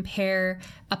kind of compare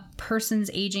a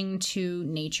person's aging to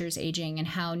nature's aging and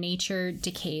how nature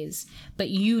decays, but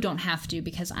you don't have to,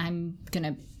 because I'm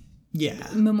gonna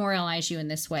memorialize you in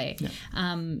this way.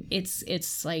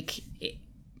 It's like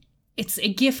it's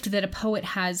a gift that a poet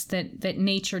has that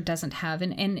nature doesn't have.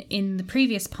 And in the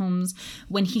previous poems,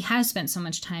 when he has spent so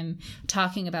much time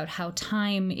talking about how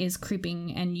time is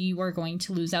creeping and you are going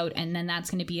to lose out, and then that's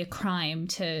going to be a crime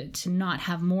to not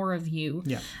have more of you.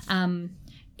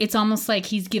 It's almost like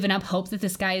he's given up hope that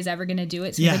this guy is ever going to do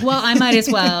it. So he's like, well, I might as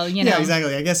well, Yeah,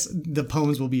 exactly. I guess the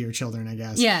poems will be your children, I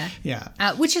guess. Yeah.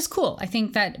 Which is cool. I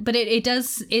think that, but it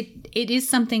it is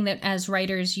something that as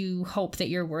writers you hope that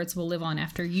your words will live on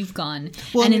after you've gone,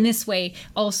 Well, and in this way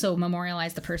also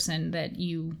memorialize the person that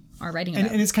you are writing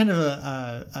about. And it's kind of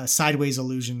a sideways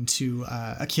allusion to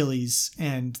Achilles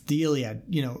and the Iliad,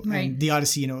 and the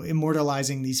Odyssey,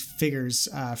 immortalizing these figures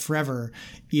forever,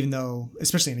 even though,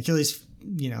 especially in Achilles,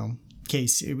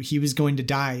 case, he was going to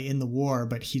die in the war,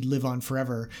 but he'd live on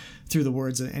forever through the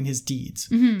words and his deeds.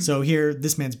 Mm-hmm. So here,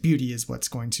 this man's beauty is what's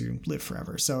going to live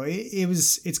forever. So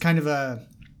it's kind of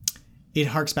it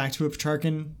harks back to a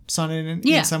Petrarchan sonnet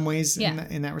in some ways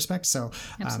in that respect. So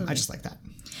I just like that.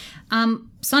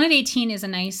 Sonnet 18 is a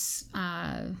nice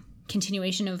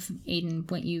continuation of Aidan,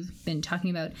 what you've been talking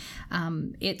about.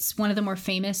 It's one of the more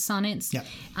famous sonnets. Yeah.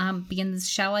 Begins,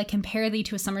 "Shall I compare thee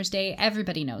to a summer's day?"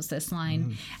 Everybody knows this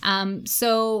line.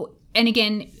 Mm-hmm. And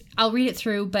again, I'll read it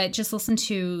through, but just listen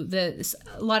to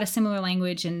a lot of similar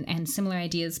language and similar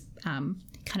ideas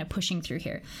kind of pushing through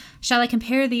here. "Shall I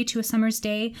compare thee to a summer's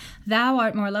day? Thou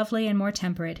art more lovely and more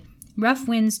temperate. Rough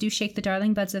winds do shake the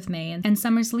darling buds of May, and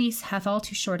summer's lease hath all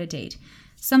too short a date.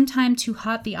 Sometime too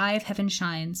hot the eye of heaven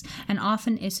shines, and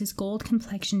often is his gold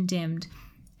complexion dimmed.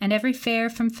 And every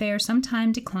fair from fair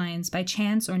sometime declines, by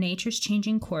chance or nature's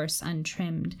changing course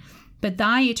untrimmed. But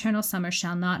thy eternal summer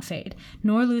shall not fade,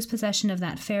 nor lose possession of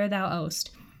that fair thou owest.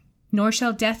 Nor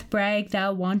shall death brag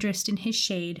thou wanderest in his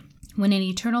shade, when in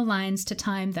eternal lines to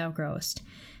time thou growest.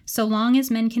 So long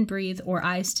as men can breathe or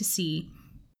eyes to see,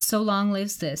 so long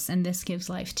lives this, and this gives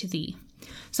life to thee."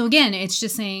 So again, it's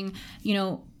just saying,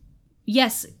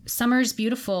 yes, summer's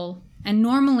beautiful, and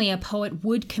normally a poet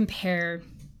would compare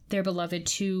their beloved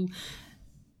to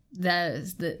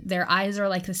their eyes are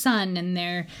like the sun and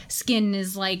their skin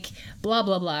is like blah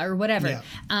blah blah or whatever.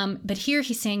 Yeah. But here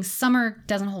he's saying summer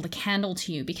doesn't hold a candle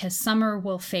to you, because summer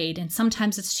will fade and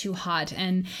sometimes it's too hot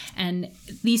and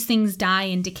these things die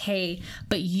and decay,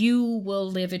 but you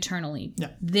will live eternally.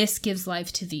 Yeah. This gives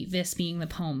life to thee. This being the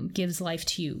poem gives life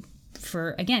to you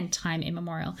for, again, time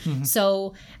immemorial. Mm-hmm.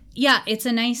 So yeah, it's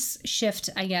a nice shift,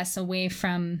 I guess, away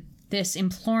from this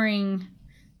imploring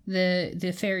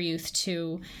the fair youth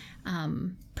to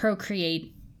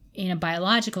procreate in a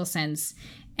biological sense.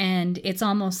 And it's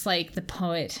almost like the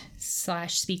poet /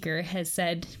 speaker has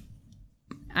said,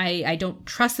 I don't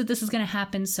trust that this is going to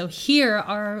happen, so here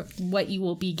are what you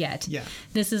will beget. Yeah.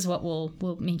 This is what will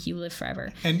make you live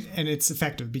forever. And it's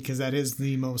effective, because that is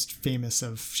the most famous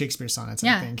of Shakespeare's sonnets,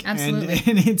 yeah, I think. Absolutely.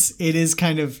 And it is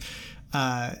kind of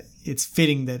it's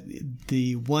fitting that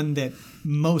the one that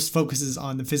most focuses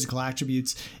on the physical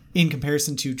attributes in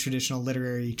comparison to traditional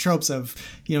literary tropes of,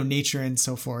 nature and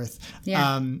so forth,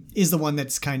 is the one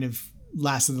that's kind of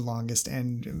lasted the longest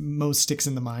and most sticks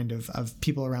in the mind of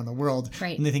people around the world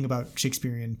when they think about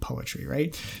Shakespearean poetry,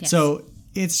 right? Yes. So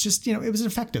it's just, it was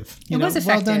effective. It was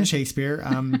effective. Well done, Shakespeare.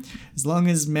 As long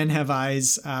as men have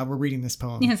eyes, we're reading this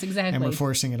poem. Yes, exactly. And we're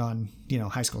forcing it on,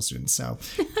 high school students. So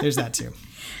there's that too.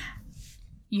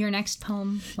 Your next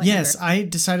poem? Yes, I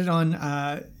decided on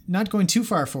not going too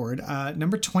far forward.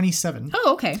 Number 27.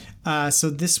 Oh, okay. So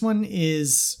this one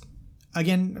is,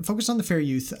 again, focused on the fair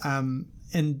youth.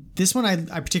 And this one I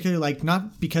particularly like,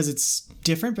 not because it's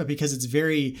different, but because it's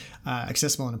very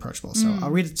accessible and approachable. So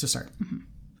I'll read it to start. Mm-hmm.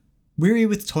 "Weary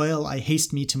with toil, I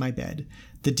haste me to my bed,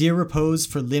 the dear repose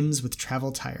for limbs with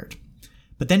travel tired.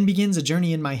 But then begins a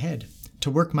journey in my head, to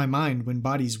work my mind when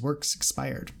body's work's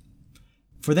expired.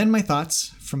 For then my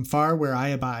thoughts, from far where I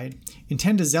abide,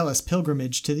 intend a zealous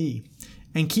pilgrimage to thee,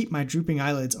 and keep my drooping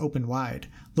eyelids open wide,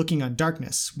 looking on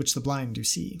darkness which the blind do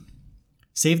see.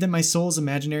 Save that my soul's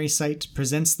imaginary sight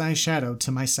presents thy shadow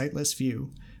to my sightless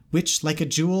view, which, like a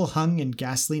jewel hung in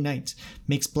ghastly night,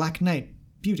 makes black night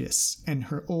beauteous and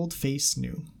her old face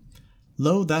new.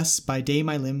 Lo, thus, by day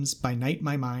my limbs, by night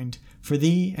my mind, for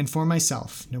thee and for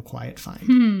myself no quiet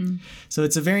find." So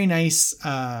it's a very nice...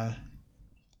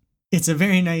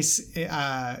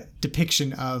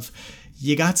 depiction of,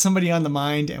 you got somebody on the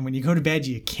mind, and when you go to bed,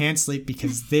 you can't sleep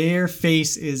because their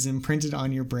face is imprinted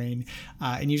on your brain,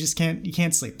 and you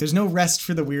can't sleep. There's no rest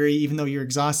for the weary, even though you're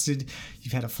exhausted,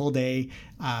 you've had a full day,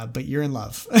 but you're in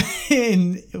love.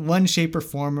 In one shape or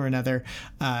form or another,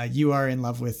 you are in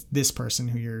love with this person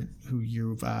who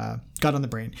you've got on the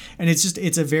brain. And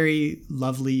it's a very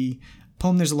lovely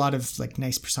poem. There's a lot of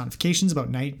nice personifications about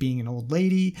night being an old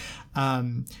lady,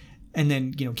 and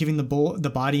then, giving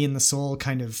the body and the soul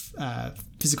kind of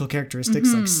physical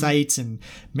characteristics like sight and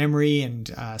memory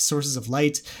and sources of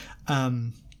light.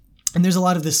 And there's a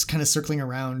lot of this kind of circling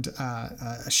around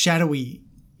shadowy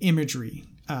imagery.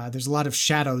 There's a lot of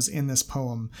shadows in this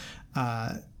poem.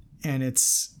 And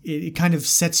it kind of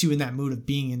sets you in that mood of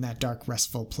being in that dark,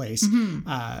 restful place.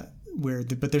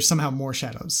 but there's somehow more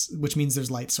shadows, which means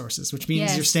there's light sources, which means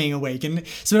Yes. you're staying awake. And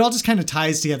so it all just kind of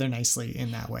ties together nicely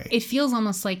in that way. It feels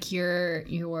almost like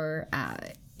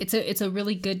it's a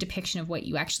really good depiction of what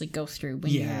you actually go through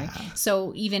when you're.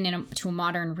 So even to a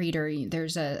modern reader,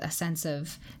 there's a sense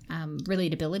of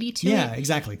relatability to it. Yeah,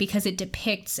 exactly. Because it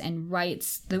depicts and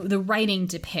writes, the writing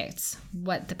depicts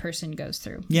what the person goes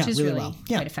through, Yeah, which is really really well.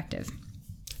 Yeah. quite effective.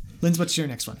 Linz, what's your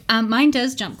next one? Mine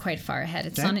does jump quite far ahead.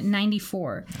 It's Sonnet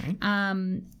 94.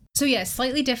 Right. So yeah,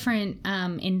 slightly different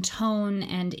in tone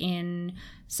and in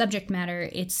subject matter.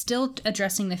 It's still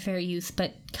addressing the fair youth,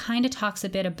 but kind of talks a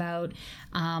bit about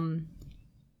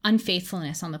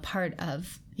unfaithfulness on the part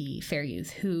of the fair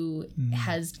youth who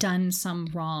has done some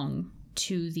wrong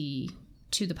to the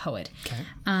poet. Okay.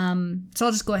 So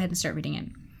I'll just go ahead and start reading it.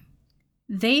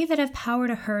 They that have power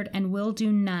to hurt and will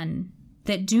do none,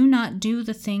 that do not do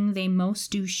the thing they most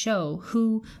do show,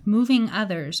 who, moving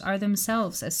others, are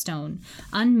themselves as stone,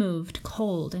 unmoved,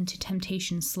 cold, and to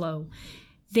temptation slow.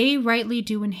 They rightly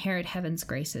do inherit heaven's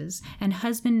graces, and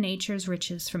husband nature's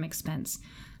riches from expense.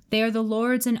 They are the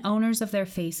lords and owners of their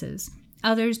faces,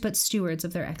 others but stewards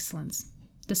of their excellence.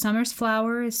 The summer's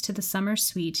flower is to the summer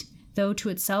sweet, though to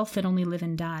itself it only live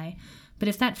and die. But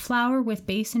if that flower with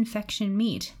base infection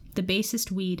meet, the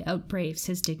basest weed outbraves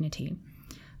his dignity.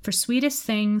 For sweetest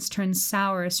things turn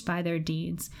sourest by their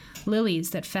deeds. Lilies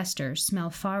that fester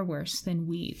smell far worse than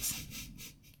weeds.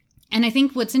 And I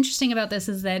think what's interesting about this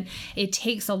is that it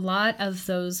takes a lot of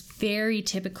those very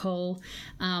typical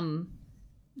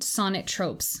sonnet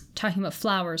tropes, talking about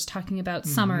flowers, talking about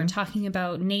summer, talking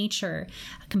about nature,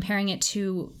 comparing it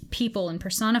to people and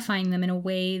personifying them in a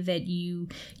way that you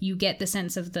get the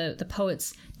sense of the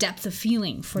poet's depth of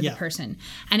feeling for the person.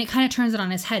 And it kind of turns it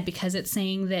on its head because it's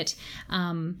saying that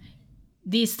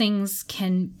these things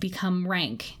can become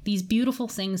rank. These beautiful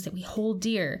things that we hold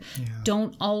dear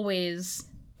don't always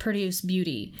produce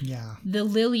beauty. Yeah. The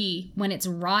lily, when it's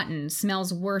rotten,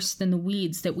 smells worse than the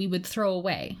weeds that we would throw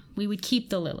away. We would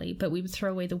keep the lily, but we would throw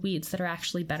away the weeds that are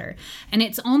actually better. And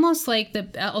it's almost like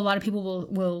a lot of people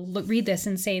will read this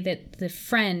and say that the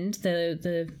friend,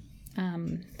 the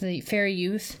fair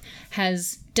youth,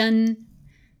 has done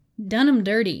him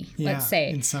dirty, let's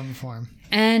say, in some form.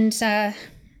 And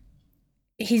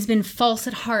he's been false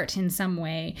at heart in some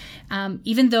way,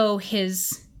 even though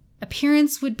his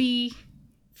appearance would be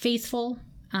faithful.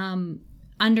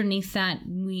 Underneath that,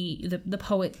 the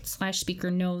poet /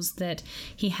 speaker knows that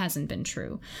he hasn't been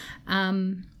true.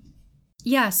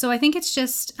 So I think it's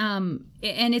just, and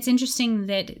it's interesting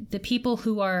that the people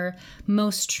who are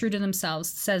most true to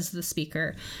themselves, says the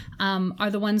speaker,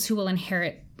 are the ones who will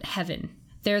inherit heaven.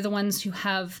 They're the ones who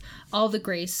have all the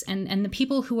grace, and the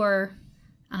people who are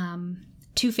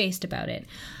two-faced about it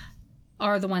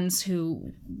are the ones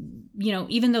who,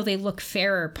 even though they look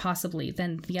fairer possibly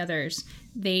than the others,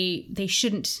 they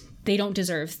don't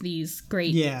deserve these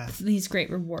great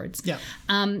rewards. Yeah.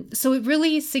 So it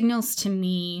really signals to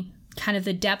me kind of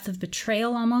the depth of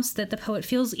betrayal almost that the poet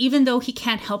feels, even though he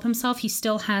can't help himself. He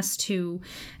still has to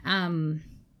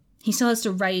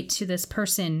write to this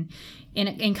person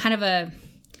in kind of a,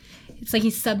 it's like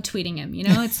he's subtweeting him,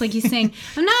 It's like he's saying,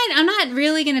 I'm not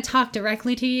really going to talk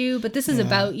directly to you, but this is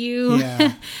about you.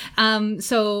 Yeah.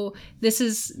 So this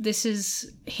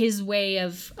is his way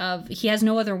of he has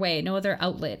no other way, no other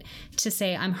outlet to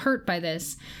say, I'm hurt by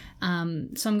this. So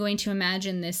I'm going to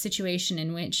imagine this situation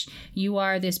in which you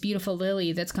are this beautiful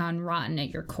lily that's gone rotten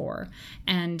at your core,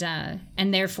 and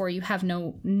therefore you have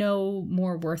no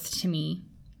more worth to me.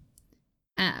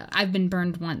 I've been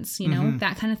burned once,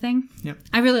 that kind of thing. Yep.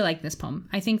 I really like this poem.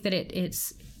 I think that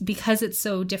it's because it's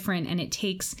so different, and it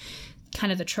takes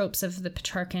kind of the tropes of the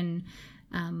Petrarchan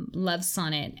love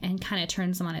sonnet and kind of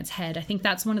turns them on its head. I think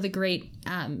that's one of the great,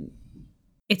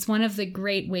 it's one of the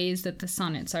great ways that the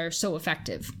sonnets are so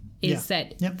effective, is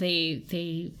that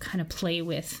they kind of play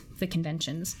with the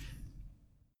conventions.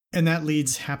 And that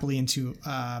leads happily into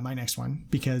my next one,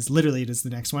 because literally it is the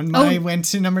next one. I went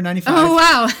to number 95. Oh,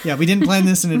 wow. Yeah, we didn't plan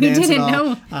this in advance at all,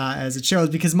 know. As it shows,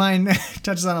 because mine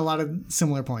touches on a lot of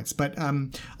similar points. But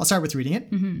I'll start with reading it.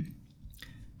 Mm-hmm.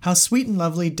 How sweet and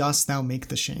lovely dost thou make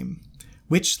the shame,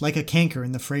 which, like a canker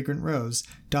in the fragrant rose,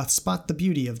 doth spot the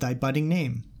beauty of thy budding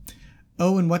name.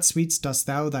 Oh, in what sweets dost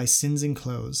thou thy sins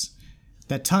enclose,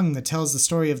 that tongue that tells the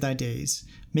story of thy days,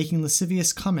 making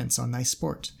lascivious comments on thy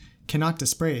sport, cannot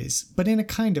dispraise, but in a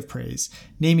kind of praise,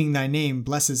 naming thy name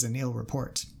blesses an ill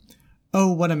report.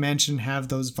 Oh, what a mansion have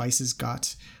those vices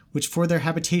got, which for their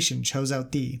habitation chose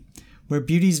out thee, where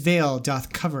beauty's veil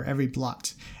doth cover every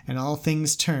blot, and all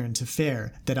things turn to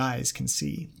fair that eyes can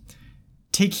see.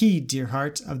 Take heed, dear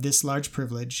heart, of this large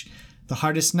privilege, The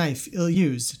hardest knife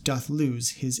ill-used doth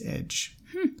lose his edge.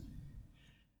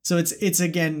 So it's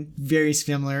again very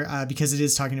similar because it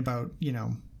is talking about,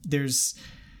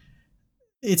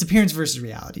 it's appearance versus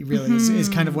reality, really, is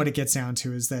kind of what it gets down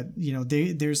to, is that,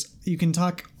 there's you can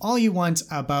talk all you want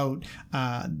about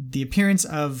the appearance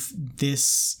of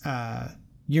this,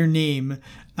 your name,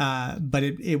 but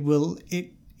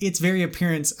its very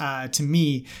appearance to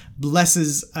me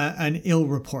blesses an ill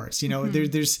report.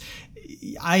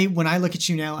 When I look at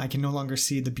you now, I can no longer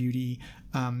see the beauty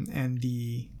and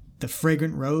the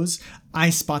fragrant rose.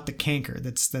 I spot the canker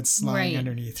that's lying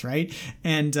underneath, right?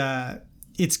 And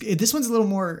this one's a little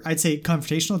more, I'd say,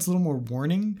 confrontational. It's a little more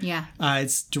warning. Yeah.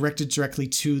 It's directed directly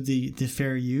to the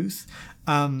fair youth,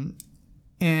 and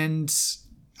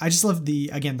I just love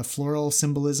the floral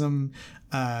symbolism.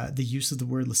 The use of the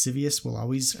word lascivious will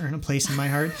always earn a place in my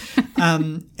heart.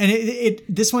 And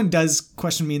this one does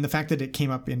question me, and the fact that it came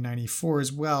up in 94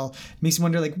 as well makes me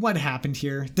wonder, what happened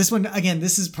here? This one, again,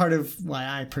 this is part of why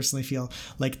I personally feel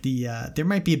like there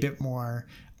might be a bit more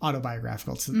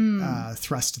autobiographical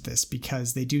thrust to this,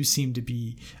 because they do seem to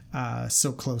be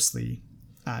so closely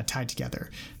tied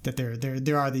together that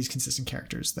there are these consistent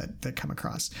characters that come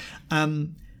across.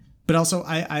 But also,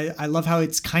 I love how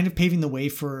it's kind of paving the way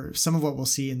for some of what we'll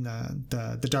see in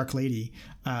the Dark Lady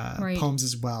poems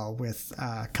as well, with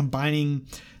combining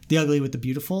the ugly with the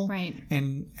beautiful,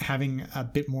 and having a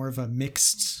bit more of a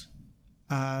mixed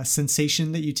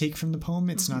sensation that you take from the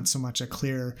poem. It's not so much a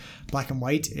clear black and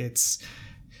white. It's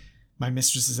my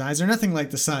mistress's eyes are nothing like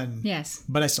the sun. Yes.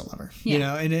 But I still love her.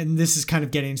 Yeah. And this is kind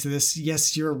of getting into this.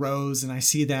 Yes, you're a rose, and I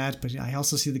see that, but I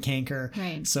also see the canker.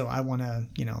 Right. So I want to,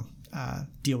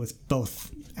 deal with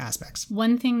both aspects.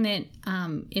 One thing that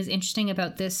is interesting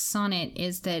about this sonnet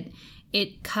is that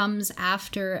it comes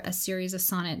after a series of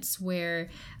sonnets where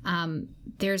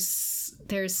there's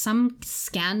some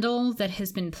scandal that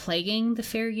has been plaguing the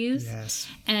fair youth. Yes.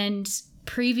 And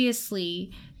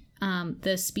previously,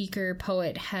 the speaker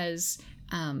poet has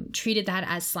treated that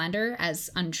as slander, as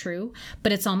untrue.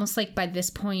 But it's almost like by this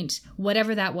point,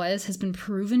 whatever that was has been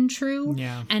proven true.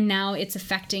 Yeah. And now it's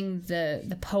affecting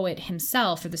the poet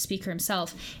himself, or the speaker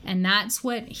himself. And that's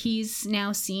what he's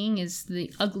now seeing, is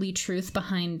the ugly truth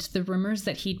behind the rumors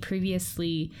that he'd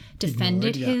previously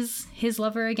defended his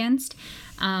lover against.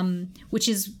 Which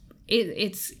is,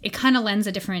 it kind of lends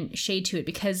a different shade to it,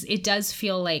 because it does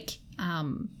feel like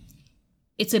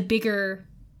it's a bigger...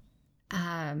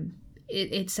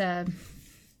 It's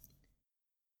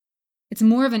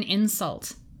more of an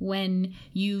insult when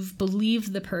you've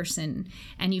believed the person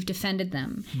and you've defended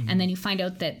them, and then you find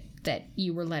out that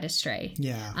you were led astray.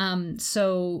 Yeah.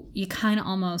 So you kind of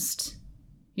almost,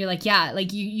 you're like, I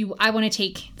want to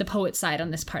take the poet's side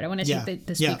on this part. I want to take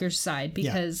the speaker's side,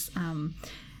 because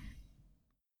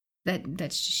that's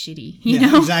just shitty. You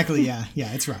know? Exactly. Yeah.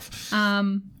 It's rough.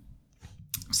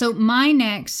 So my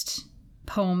next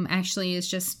poem actually is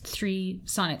just 3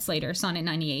 sonnets later, sonnet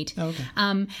 98. Oh, okay.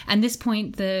 At this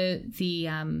point,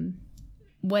 the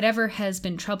whatever has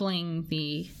been troubling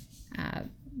the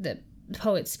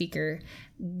poet speaker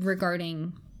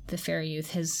regarding the fair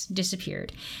youth has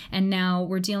disappeared, and now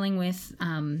we're dealing with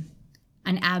an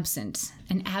absence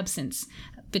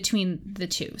between the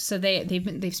two. So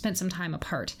they've spent some time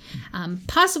apart,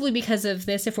 possibly because of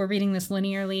this, if we're reading this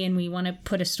linearly and we want to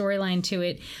put a storyline to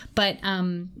it,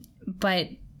 but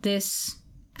this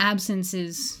absence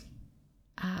is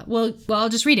well, I'll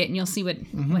just read it and you'll see what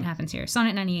happens here.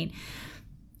 Sonnet 98.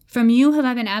 From you have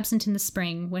I been absent in the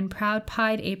spring, when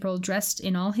proud-pied April, dressed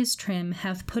in all his trim,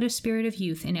 hath put a spirit of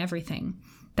youth in everything.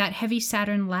 That heavy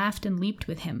Saturn laughed and leaped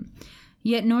with him.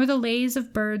 Yet nor the lays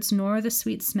of birds, nor the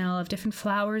sweet smell of different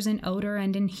flowers in odor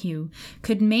and in hue,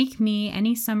 could make me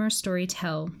any summer story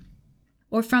tell,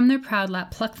 or from their proud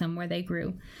lap pluck them where they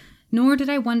grew. Nor did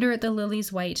I wonder at the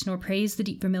lily's white, nor praise the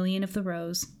deep vermilion of the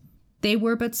rose. They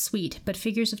were but sweet, but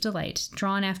figures of delight,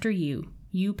 drawn after you,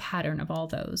 you pattern of all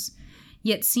those.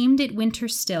 Yet seemed it winter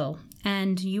still,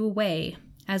 and you away,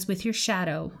 as with your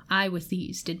shadow, I with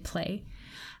these did play.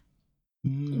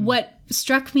 What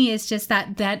struck me is just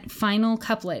that final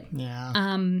couplet.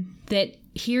 Yeah. That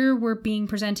here we're being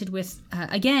presented with,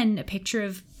 again, a picture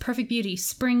of perfect beauty,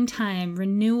 springtime,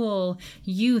 renewal,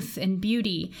 youth, and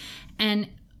beauty. And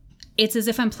it's as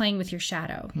if I'm playing with your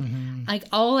shadow. Like,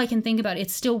 all I can think about,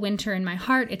 it's still winter in my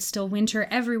heart. It's still winter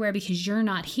everywhere because you're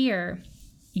not here.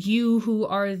 You who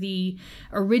are the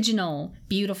original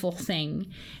beautiful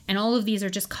thing. And all of these are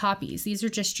just copies. These are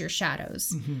just your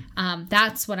shadows.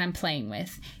 That's what I'm playing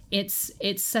with. It's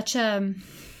such a,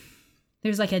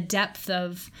 there's like a depth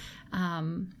of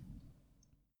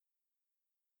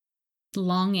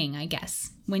longing, I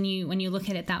guess, when you look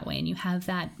at it that way, and you have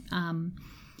that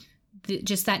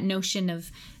just that notion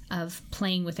of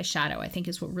playing with a shadow, I think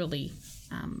is what really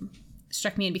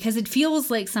struck me in, because it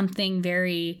feels like something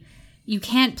very, you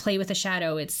can't play with a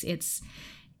shadow. It's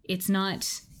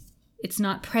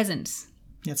not present.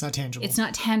 Yeah, it's not tangible. It's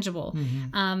not tangible.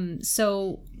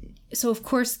 So of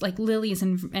course, like lilies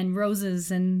and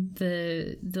roses and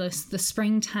the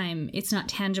springtime, it's not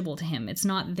tangible to him. It's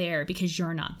not there because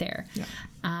you're not there. Yeah.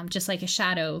 Just like a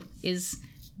shadow is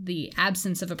the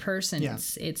absence of a person.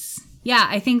 Yeah.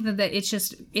 I think that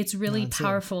it's really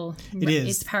powerful. It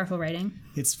is. It's powerful writing.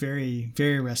 It's very,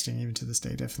 very arresting even to this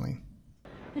day, definitely.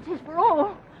 It is for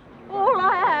all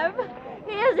I have.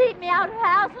 He has eaten me out of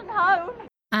house and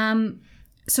home.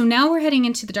 So now we're heading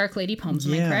into the Dark Lady poems,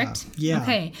 am I correct? Yeah.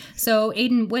 Okay. So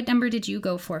Aidan, what number did you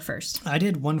go for first? I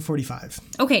did 145.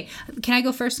 Okay. Can I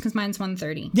go first because mine's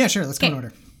 130? Yeah, sure. Let's go in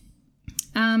order.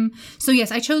 So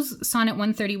yes, I chose Sonnet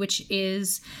 130, which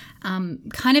is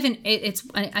kind of it's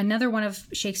another one of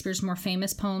Shakespeare's more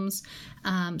famous poems,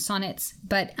 sonnets,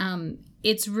 but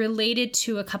it's related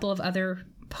to a couple of other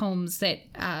poems that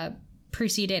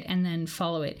precede it and then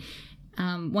follow it.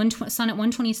 Sonnet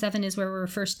 127 is where we're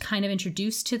first kind of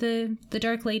introduced to the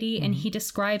Dark Lady, and he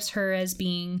describes her as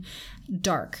being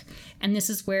dark. And this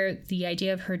is where the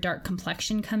idea of her dark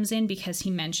complexion comes in, because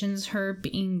he mentions her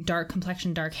being dark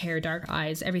complexion, dark hair, dark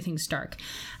eyes, everything's dark.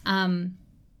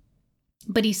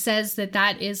 But he says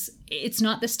it's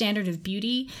not the standard of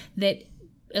beauty that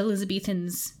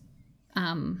Elizabethans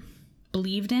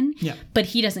believed in, but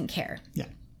he doesn't care. Yeah.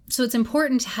 So it's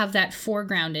important to have that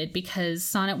foregrounded, because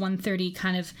Sonnet 130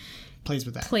 kind of plays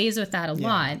with that a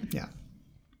lot. Yeah.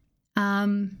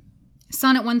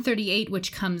 Sonnet 138,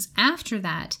 which comes after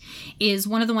that, is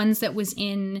one of the ones that was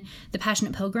in The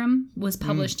Passionate Pilgrim, was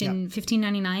published in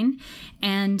 1599,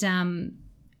 and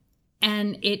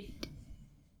it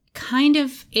kind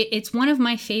of it's one of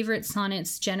my favorite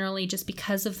sonnets generally, just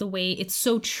because of the way it's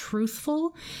so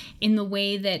truthful in the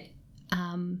way that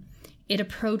it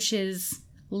approaches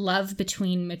love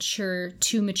between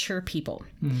two mature people.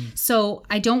 So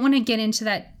I don't want to get into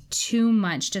that too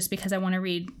much, just because I want to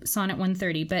read Sonnet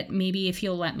 130, but maybe if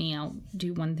you'll let me, I'll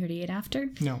do 138 after.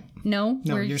 No,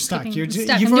 you're stuck.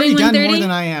 Stuck. You've already done more than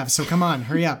I have, so come on,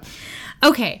 hurry up.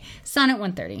 Okay, Sonnet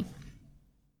 130.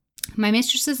 My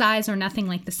mistress's eyes are nothing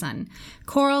like the sun.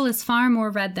 Coral is far more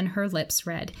red than her lips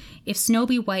red. If snow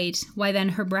be white, why then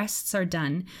her breasts are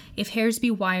dun. If hairs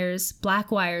be wires,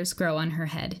 black wires grow on her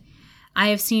head. I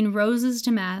have seen roses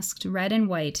damasked, red and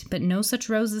white, but no such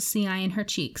roses see I in her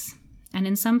cheeks. And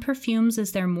in some perfumes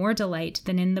is there more delight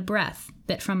than in the breath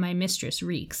that from my mistress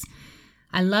reeks.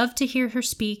 I love to hear her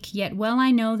speak, yet well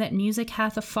I know that music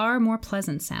hath a far more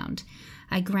pleasant sound.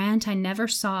 I grant I never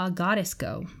saw a goddess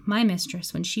go. My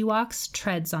mistress, when she walks,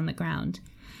 treads on the ground.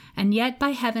 And yet by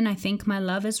heaven I think my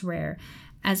love as rare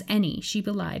as any she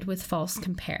belied with false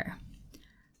compare.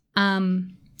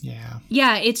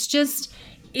 Yeah, it's just...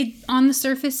 It on the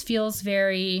surface feels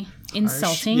very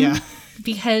insulting,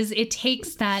 because it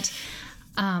takes that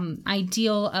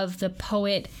ideal of the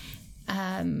poet,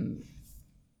 the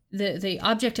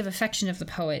object of affection of the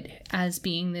poet as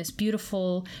being this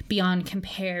beautiful, beyond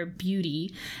compare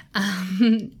beauty,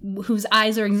 whose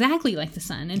eyes are exactly like the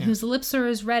sun, and whose lips are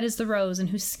as red as the rose, and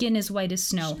whose skin is white as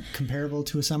snow. Comparable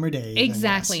to a summer day.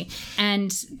 Exactly.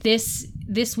 And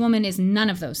this woman is none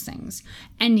of those things.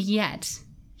 And yet...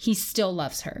 he still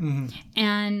loves her.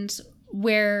 And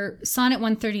where Sonnet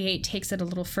 138 takes it a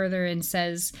little further and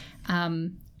says,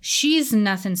 she's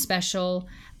nothing special,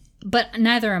 but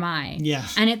neither am I. Yeah.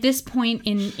 And at this point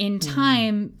in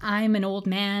time, I'm an old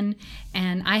man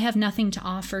and I have nothing to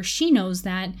offer. She knows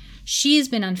that. She's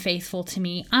been unfaithful to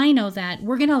me. I know that.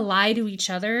 We're going to lie to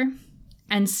each other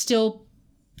and still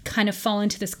kind of fall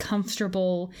into this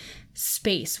comfortable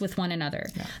space with one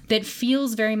another that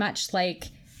feels very much like...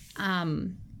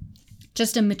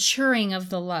 just a maturing of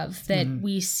the love that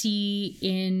we see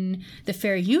in the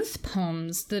Fair Youth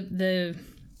poems. The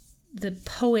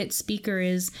poet speaker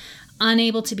is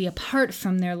unable to be apart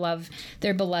from their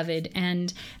beloved,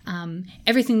 and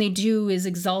everything they do is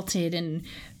exalted and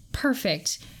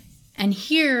perfect. And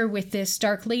here with this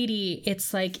Dark Lady,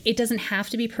 it's like it doesn't have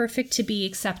to be perfect to be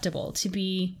acceptable, to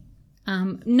be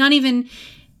not even...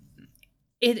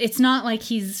 It's not like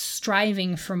he's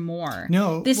striving for more.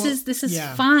 No, this is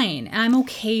fine. I'm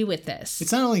okay with this.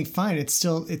 It's not only fine. It's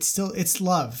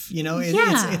love. You know,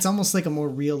 it's almost like a more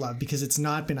real love, because it's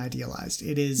not been idealized.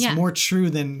 It is more true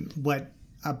than what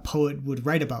a poet would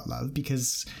write about love,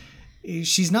 because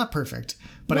she's not perfect.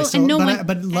 But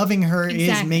but loving her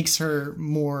makes her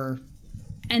more.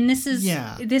 And this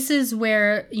is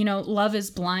where, Love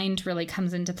is Blind really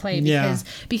comes into play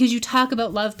because you talk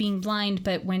about love being blind,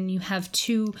 but when you have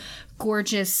two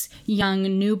gorgeous young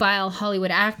nubile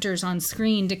Hollywood actors on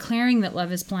screen declaring that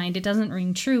love is blind, it doesn't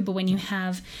ring true. But when you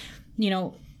have,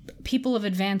 people of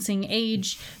advancing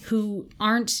age who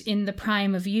aren't in the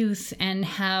prime of youth and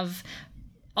have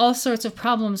all sorts of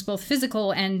problems, both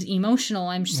physical and emotional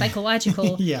and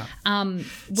psychological. When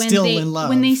still they in love.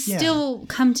 When they still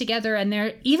come together, and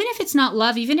they're, even if it's not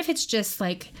love, even if it's just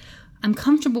like, I'm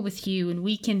comfortable with you and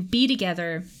we can be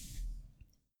together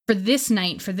for this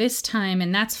night, for this time,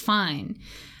 and that's fine.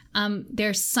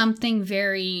 There's something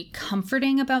very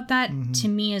comforting about that to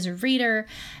me as a reader,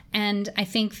 and I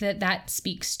think that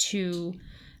speaks to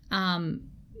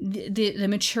the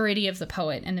maturity of the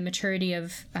poet and the maturity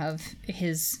of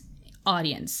his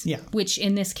audience, which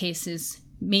in this case is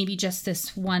maybe just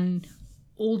this one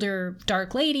older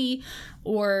dark lady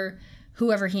or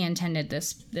whoever he intended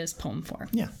this poem for.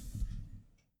 Yeah.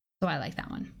 So I like that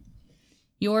one.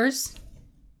 Yours?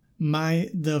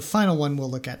 The final one we'll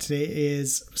look at today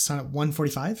is Sonnet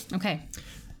 145. Okay.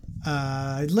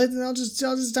 I'll just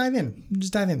dive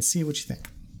in. See what you think.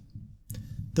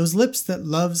 Those lips that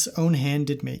love's own hand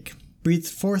did make breathed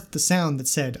forth the sound that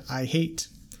said, I hate.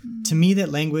 To me that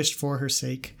languished for her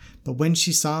sake, but when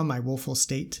she saw my woeful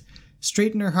state,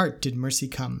 straight in her heart did mercy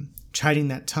come, chiding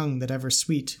that tongue that ever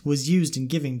sweet was used in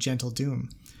giving gentle doom,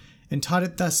 and taught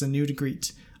it thus anew to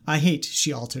greet. I hate,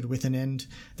 she altered with an end,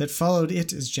 that followed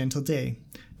it as gentle day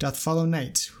doth follow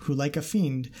night, who like a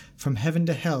fiend from heaven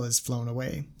to hell is flown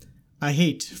away. I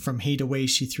hate, from hate away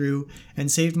she threw,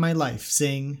 and saved my life,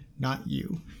 saying, not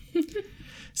you.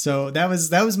 So that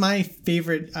was my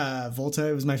favorite volta.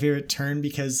 It was my favorite turn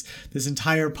because this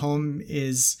entire poem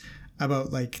is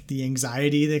about like the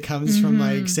anxiety that comes from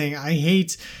like saying I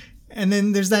hate, and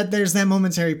then there's that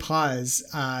momentary pause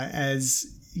as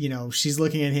she's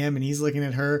looking at him and he's looking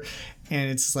at her,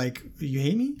 and it's like, you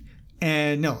hate me?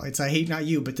 And no, it's I hate not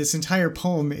you. But this entire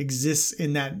poem exists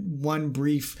in that one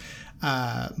brief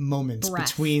moment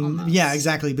between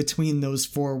almost. Between those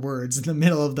four words. In the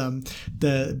middle of them,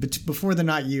 before the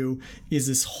not you is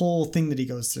this whole thing that he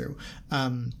goes through,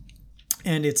 and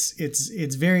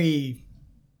it's very,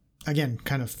 again,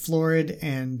 kind of florid,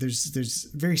 and there's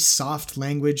very soft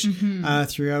language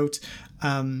throughout,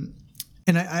 and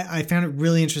I found it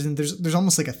really interesting. There's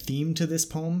almost like a theme to this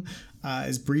poem.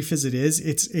 As brief as it is,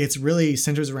 it's really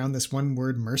centers around this one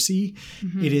word, mercy.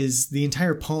 It is, the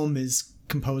entire poem is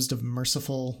composed of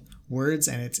merciful words,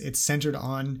 and it's centered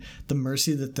on the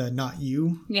mercy that the not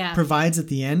you provides at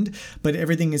the end, but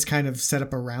everything is kind of set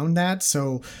up around that.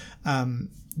 So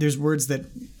there's words that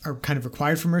are kind of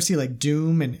required for mercy, like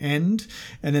doom and end,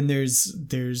 and then there's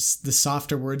the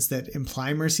softer words that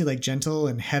imply mercy, like gentle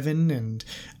and heaven, and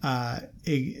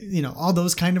all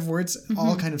those kind of words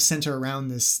all kind of center around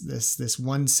this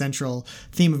one central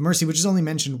theme of mercy, which is only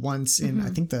mentioned once in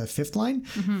I think the fifth line.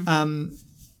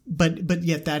 But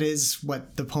yet that is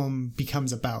what the poem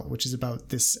becomes about, which is about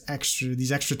these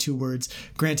extra two words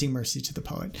granting mercy to the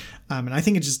poet. And I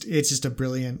think it's just a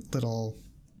brilliant little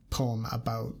poem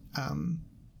about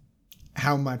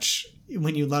how much,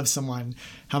 when you love someone,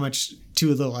 how much two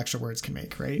little extra words can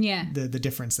make, right? Yeah. The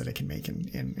difference that it can make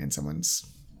in someone's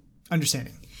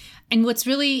understanding. And what's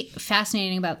really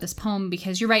fascinating about this poem,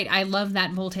 because you're right, I love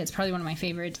that volta. It's probably one of my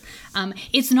favorites.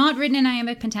 It's not written in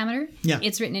iambic pentameter. Yeah.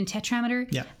 It's written in tetrameter.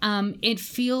 Yeah. It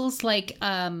feels like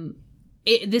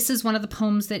this is one of the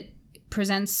poems that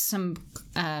presents some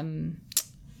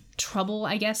trouble,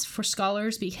 I guess, for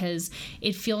scholars, because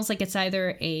it feels like it's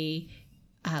either a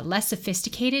less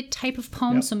sophisticated type of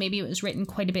poem, so maybe it was written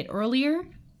quite a bit earlier,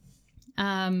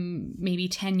 maybe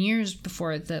 10 years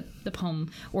before the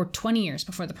poem, or 20 years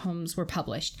before the poems were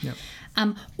published.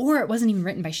 Yep. Or it wasn't even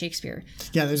written by Shakespeare.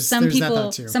 Yeah, there's that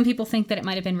thought too. Some people think that it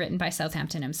might have been written by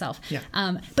Southampton himself. Yeah.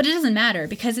 But it doesn't matter,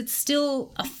 because it's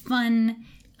still a fun,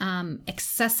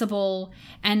 accessible,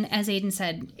 and as Aidan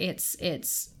said,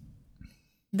 it's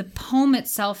the poem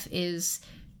itself is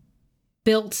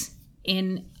built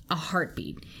in a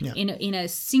heartbeat. Yeah. In a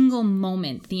single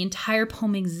moment. The entire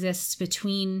poem exists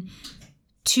between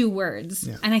two words.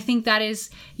 Yeah. And I think that is,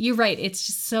 you're right, it's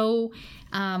just so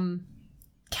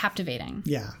captivating.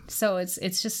 Yeah. So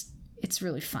it's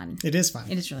really fun. It is fun.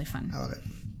 It is really fun. I love it.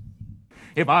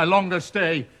 If I longer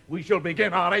stay, we shall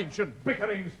begin our ancient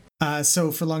bickerings.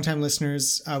 So for longtime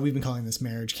listeners, we've been calling this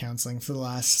marriage counseling for the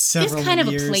last several years. It's kind of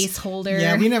a placeholder.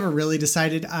 Yeah, we never really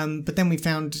decided. But then we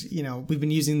found, we've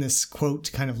been using this quote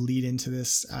to kind of lead into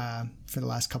this for the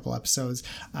last couple episodes.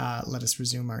 Let us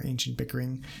resume our ancient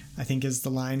bickering, I think is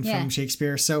the line from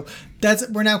Shakespeare. So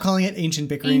we're now calling it ancient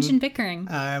bickering. Ancient bickering.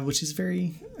 Which is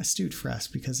very astute for us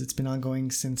because it's been ongoing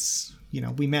since,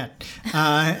 we met.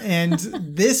 And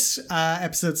this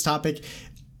episode's topic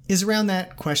is around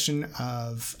that question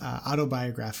of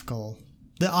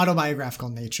the autobiographical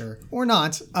nature or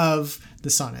not of the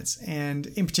sonnets. And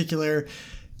in particular,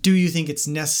 do you think it's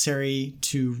necessary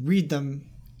to read them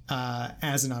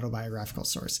as an autobiographical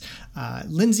source?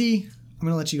 Lindsay, I'm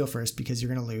going to let you go first because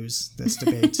you're going to lose this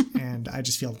debate and I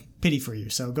just feel pity for you.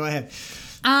 So go ahead.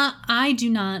 I do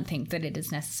not think that it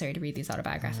is necessary to read these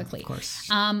autobiographically. Of course.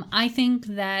 I think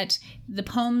that the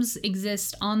poems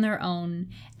exist on their own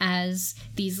as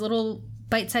these little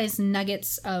bite-sized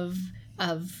nuggets of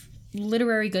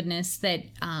literary goodness that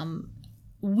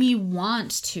we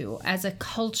want to, as a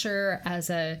culture,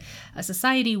 as a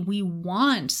society, we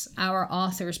want our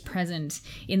authors present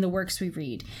in the works we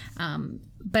read.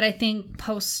 But I think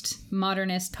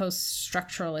postmodernist,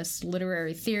 post-structuralist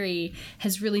literary theory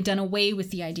has really done away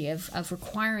with the idea of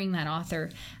requiring that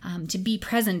author to be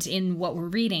present in what we're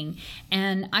reading.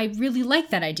 And I really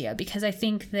like that idea because I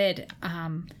think that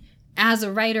as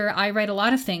a writer, I write a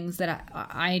lot of things that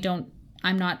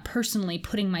I'm not personally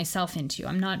putting myself into.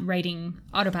 I'm not writing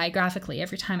autobiographically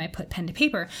every time I put pen to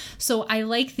paper. So I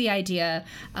like the idea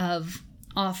of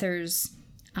authors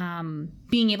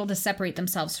being able to separate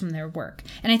themselves from their work.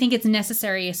 And I think it's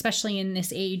necessary, especially in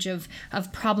this age of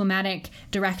problematic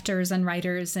directors and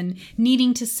writers and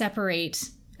needing to separate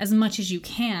as much as you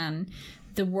can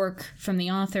the work from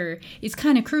the author is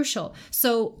kind of crucial.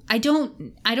 So I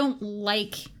don't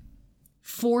like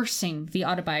forcing the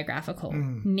autobiographical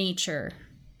nature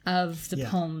of the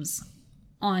poems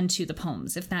onto the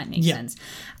poems, if that makes sense.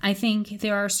 I think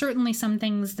there are certainly some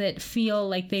things that feel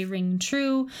like they ring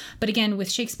true, but again,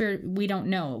 with Shakespeare, we don't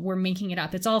know. We're making it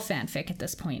up. It's all fanfic at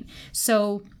this point.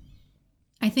 So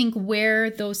I think where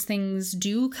those things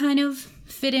do kind of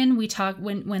fit in, we talk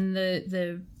when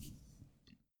the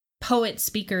poet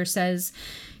speaker says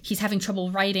he's having trouble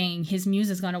writing, his muse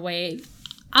has gone away,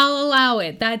 I'll allow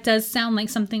it. That does sound like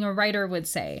something a writer would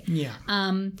say. Yeah.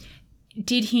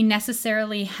 Did he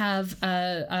necessarily have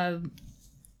a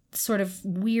sort of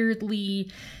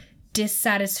weirdly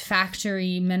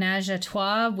dissatisfactory menage a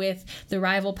trois with the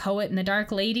rival poet and the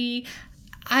dark lady?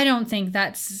 I don't think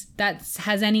that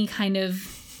has any kind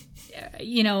of,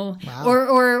 wow.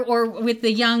 or with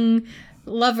the young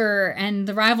lover and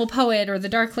the rival poet or the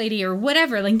dark lady or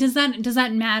whatever. Like, does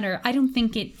that matter? I don't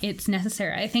think it's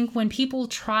necessary. I think when people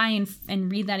try and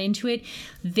read that into it,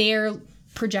 they're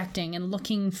projecting and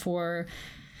looking for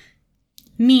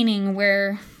meaning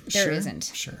where there isn't.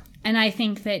 Sure. And I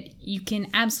think that you can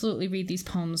absolutely read these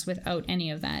poems without any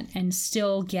of that and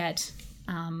still get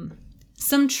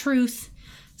some truth,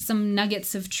 some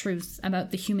nuggets of truth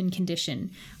about the human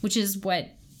condition, which is what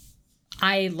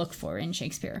I look for in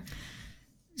Shakespeare.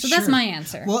 So that's my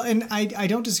answer. Well, and I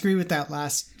don't disagree with that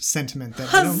last sentiment. That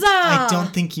Huzzah! I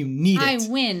don't think you need it. I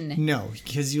win. No,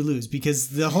 because you lose. Because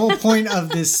the whole point of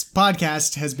this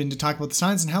podcast has been to talk about the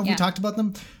sonnets, and how have we talked about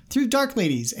them? Through dark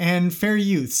ladies and fair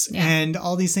youths and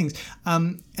all these things.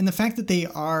 And the fact that they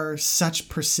are such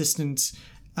persistent,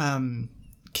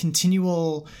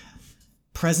 continual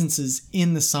presences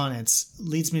in the sonnets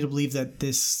leads me to believe that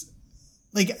this...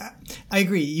 Like, I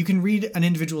agree. You can read an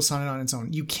individual sonnet on its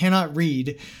own. You cannot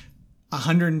read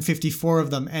 154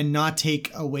 of them and not take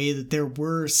away that there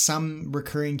were some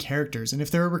recurring characters. And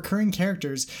if there are recurring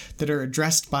characters that are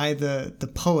addressed by the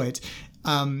poet,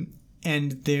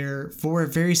 and they're for a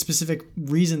very specific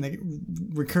reason that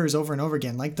recurs over and over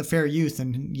again, like the fair youth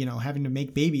and, having to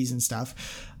make babies and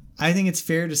stuff, I think it's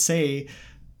fair to say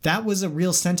that was a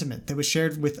real sentiment that was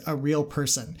shared with a real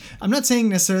person. I'm not saying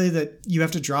necessarily that you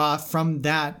have to draw from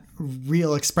that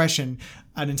real expression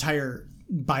an entire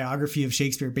biography of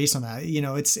Shakespeare based on that.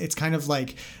 It's kind of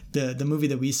like the movie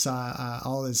that we saw,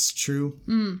 All Is True,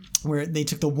 where they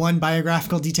took the one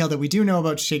biographical detail that we do know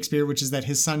about Shakespeare, which is that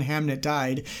his son Hamnet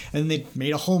died, and they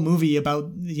made a whole movie about,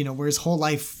 where his whole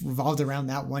life revolved around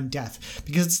that one death,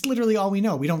 because it's literally all we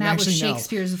know. We don't actually know. That was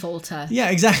Shakespeare's Volta. Yeah,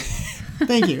 exactly.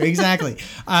 Thank you. Exactly.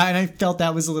 And I felt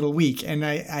that was a little weak, and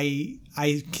I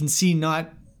can see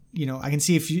I can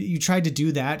see if you tried to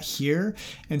do that here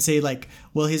and say, like,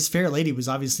 well, his fair lady was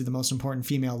obviously the most important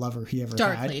female lover he ever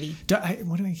dark had. Lady. I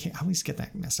always get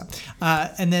that messed up.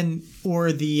 And then,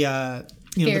 or the,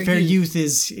 the fair youth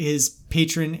is his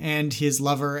patron and his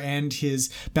lover and his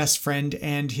best friend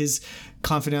and his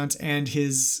confidant and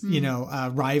his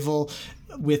rival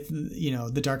with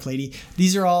the Dark Lady.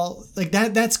 These are all like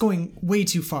that's going way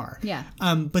too far. Yeah.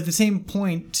 But the same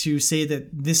point to say that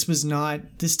this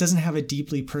doesn't have a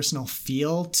deeply personal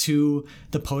feel to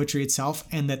the poetry itself,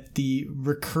 and that the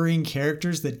recurring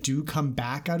characters that do come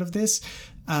back out of this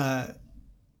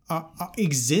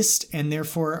exist and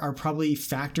therefore are probably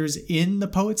factors in the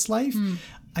poet's life,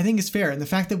 I think is fair. And the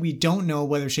fact that we don't know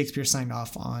whether Shakespeare signed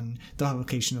off on the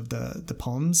publication of the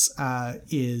poems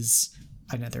is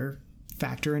another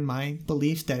factor in my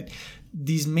belief that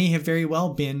these may have very well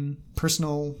been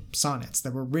personal sonnets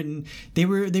that were written. They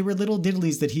were little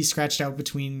diddlies that he scratched out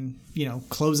between,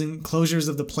 closures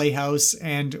of the playhouse,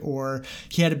 and or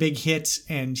he had a big hit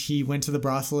and he went to the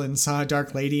brothel and saw a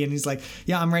dark lady and he's like,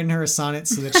 yeah, I'm writing her a sonnet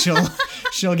so that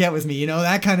she'll get with me,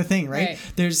 that kind of thing, right?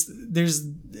 There's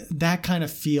that kind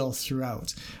of feel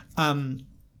throughout. And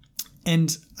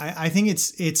I think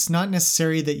it's not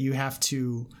necessary that you have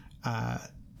to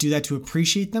do that to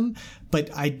appreciate them, but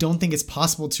I don't think it's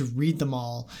possible to read them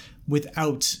all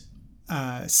without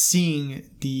seeing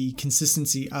the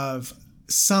consistency of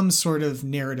some sort of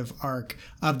narrative arc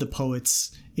of the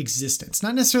poet's existence.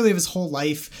 Not necessarily of his whole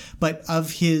life, but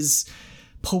of his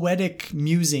poetic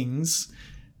musings.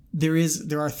 There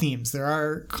are themes, there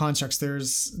are constructs,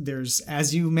 there's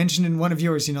as you mentioned in one of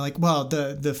yours,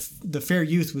 the fair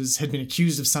youth had been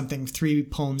accused of something 3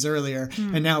 poems earlier,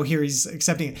 and now here he's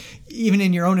accepting it. Even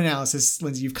in your own analysis,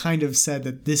 Lindsay, you've kind of said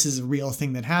that this is a real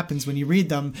thing that happens when you read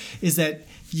them, is that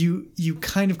you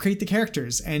kind of create the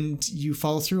characters and you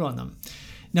follow through on them.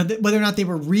 Now, whether or not they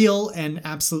were real and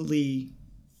absolutely,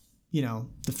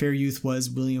 the fair youth was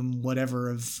William whatever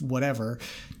of whatever,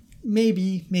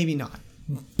 maybe not.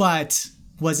 But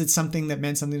was it something that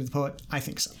meant something to the poet? I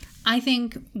think so. I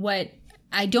think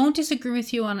I don't disagree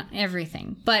with you on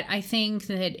everything, but I think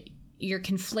that you're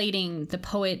conflating the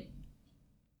poet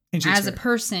as a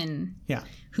person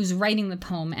who's writing the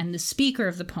poem and the speaker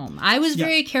of the poem. I was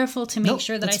very careful to make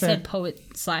sure that I said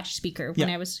poet/speaker when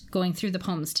I was going through the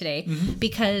poems today,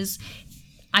 because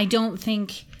I don't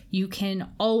think you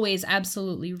can always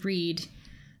absolutely read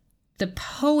the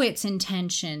poet's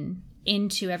intention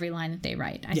into every line that they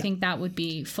write. I think that would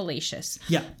be fallacious.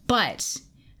 Yeah. But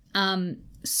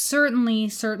certainly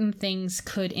certain things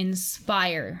could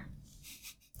inspire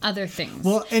other things.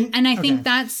 Well, and I think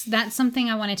that's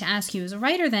something I wanted to ask you as a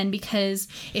writer then, because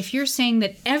if you're saying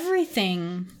that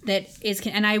everything that is,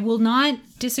 and I will not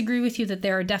disagree with you that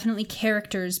there are definitely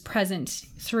characters present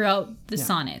throughout the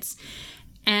sonnets,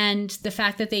 and the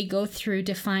fact that they go through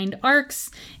defined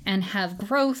arcs and have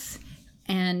growth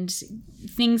and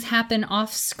things happen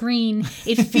off screen,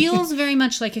 it feels very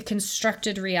much like a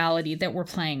constructed reality that we're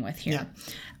playing with here.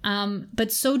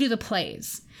 But so do the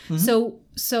plays.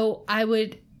 So I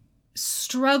would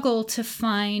struggle to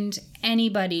find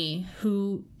anybody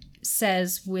who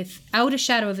says without a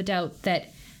shadow of a doubt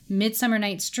that Midsummer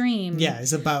Night's Dream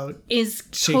is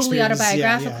totally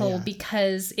autobiographical,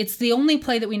 because it's the only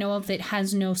play that we know of that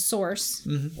has no source,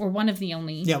 or one of the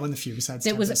only. Yeah, one of the few besides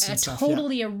that was a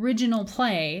totally original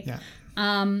play.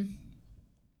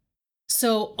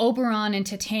 So Oberon and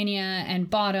Titania and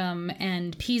Bottom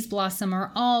and Peas Blossom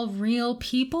are all real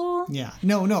people. Yeah.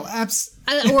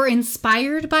 Or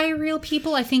inspired by real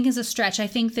people, I think is a stretch. I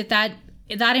think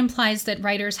that implies that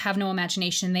writers have no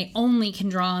imagination. They only can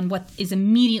draw on what is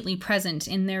immediately present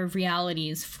in their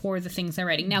realities for the things they're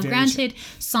writing. Now, granted,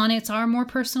 sonnets are more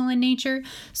personal in nature,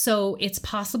 so it's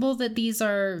possible that these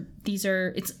are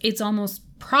it's almost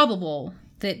probable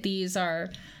that these are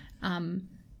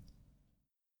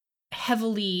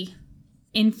heavily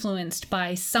influenced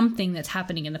by something that's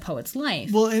happening in the poet's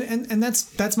life. Well, and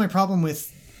that's my problem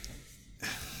with.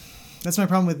 That's my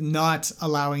problem with not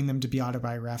allowing them to be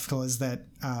autobiographical, is that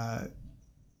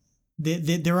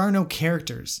there are no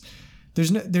characters.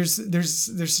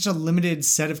 There's such a limited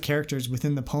set of characters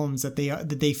within the poems that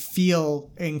they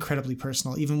feel incredibly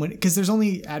personal, even because there's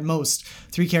only at most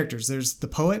 3 characters. There's the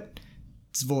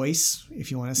poet's voice,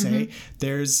 if you want to say.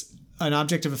 There's an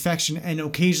object of affection, and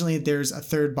occasionally there's a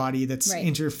third body that's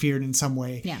interfered in some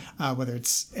way, whether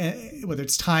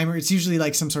it's time, or it's usually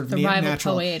like some sort of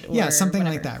natural poet, or something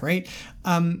whatever. Like that, right?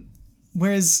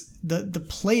 Whereas the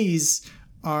plays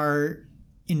are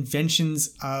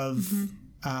inventions of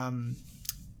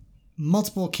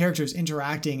multiple characters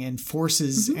interacting, and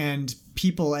forces and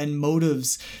people and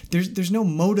motives. There's no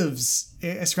motives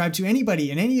ascribed to anybody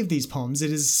in any of these poems.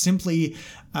 It is simply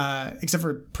except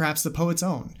for perhaps the poet's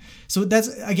own. So that's,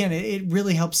 again, it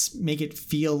really helps make it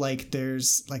feel like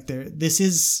this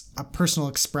is a personal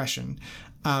expression.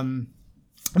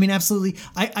 I mean, absolutely.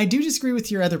 I do disagree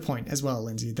with your other point as well,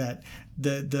 Lindsay, that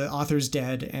the author's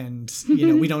dead and,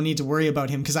 we don't need to worry about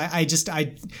him. Because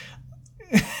I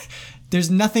there's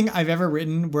nothing I've ever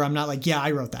written where I'm not like, yeah,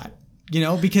 I wrote that.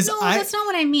 Because that's not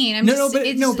what I mean.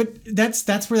 But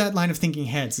that's where that line of thinking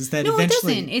heads, is that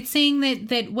eventually... it doesn't. It's saying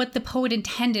that what the poet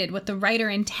intended, what the writer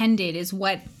intended, is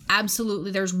what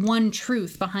absolutely, there's one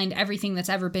truth behind everything that's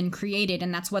ever been created,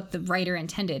 and that's what the writer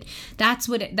intended. That's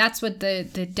what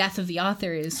the death of the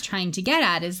author is trying to get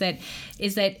at, is that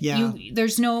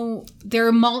there are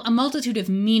a multitude of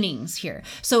meanings here.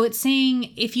 So it's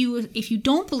saying if you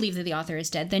don't believe that the author is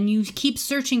dead, then you keep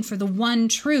searching for the one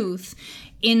truth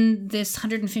in this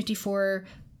 154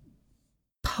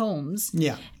 poems.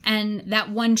 Yeah. And that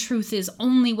one truth is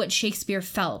only what Shakespeare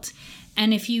felt.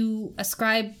 And if you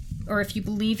ascribe, or if you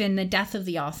believe in the death of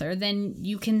the author, then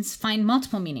you can find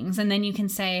multiple meanings. And then you can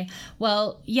say,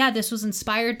 well, yeah, this was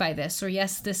inspired by this, or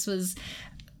yes, this was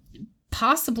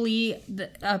possibly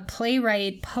a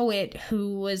playwright, poet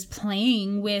who was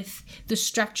playing with the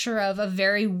structure of a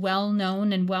very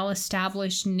well-known and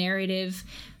well-established narrative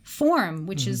form,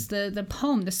 which is the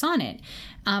poem, the sonnet,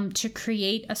 to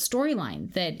create a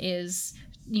storyline that is,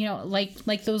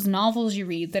 like those novels you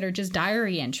read that are just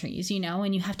diary entries,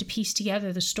 and you have to piece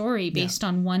together the story based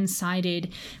on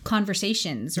one-sided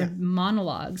conversations or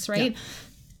monologues, right? Yeah.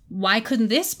 Why couldn't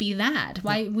this be that?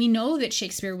 Why we know that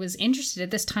Shakespeare was interested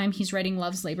at this time. He's writing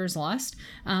Love's Labour's Lost,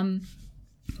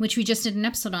 which we just did an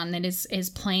episode on, that is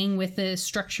playing with the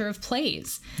structure of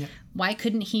plays. Yeah. Why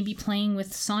couldn't he be playing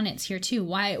with sonnets here too?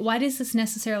 Why does this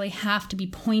necessarily have to be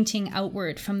pointing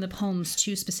outward from the poems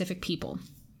to specific people?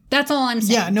 That's all I'm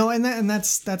saying. Yeah, no, and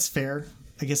that's fair.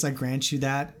 I guess I grant you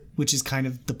that, which is kind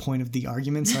of the point of the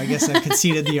argument. So I guess I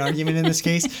conceded the argument in this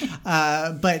case.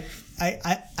 But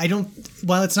I don't.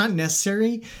 While it's not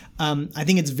necessary, I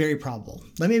think it's very probable.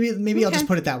 Maybe I'll just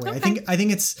put it that way. Okay. I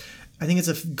think it's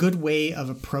a good way of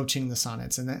approaching the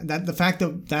sonnets, and that the fact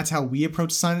that that's how we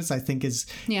approach sonnets, I think is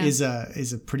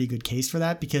a pretty good case for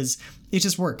that, because it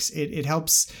just works. It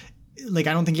helps. Like,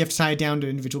 I don't think you have to tie it down to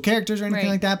individual characters or anything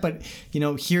like that, but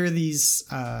here are these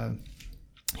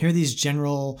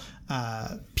general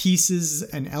pieces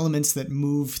and elements that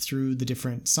move through the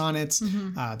different sonnets.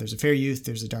 Mm-hmm. There's a fair youth,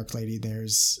 there's a dark lady,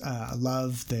 there's a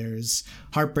love, there's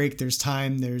heartbreak, there's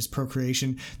time, there's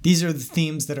procreation. These are the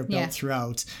themes that are built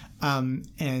throughout.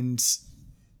 And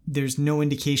there's no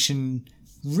indication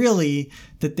really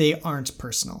that they aren't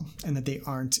personal and that they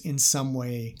aren't in some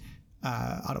way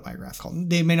autobiographical.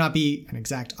 They may not be an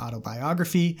exact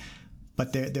autobiography,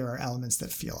 but there are elements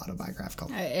that feel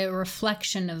autobiographical. A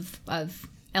reflection of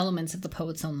elements of the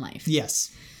poet's own life.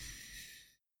 Yes.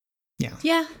 Yeah.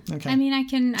 Yeah. Okay. I mean, I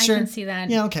can see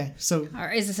that. Yeah. Okay. So,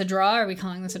 is this a draw? Are we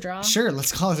calling this a draw? Sure.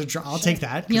 Let's call it a draw. I'll take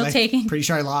that. You'll take it. Pretty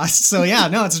sure I lost. So yeah,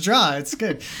 no, it's a draw. It's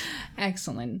good.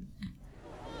 Excellent.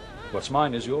 What's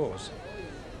mine is yours,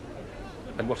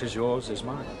 and what is yours is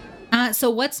mine. So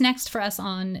what's next for us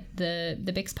on the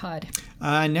Bix Pod?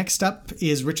 Next up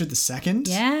is Richard II.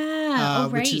 Yeah,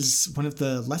 right. Which is one of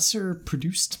the lesser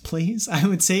produced plays, I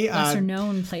would say. Lesser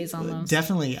known plays almost.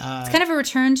 Definitely. It's kind of a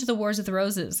return to the Wars of the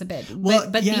Roses a bit.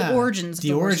 But the origins of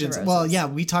the Wars of the Roses. Well, yeah,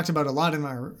 we talked about a lot in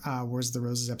our Wars of the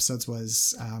Roses episodes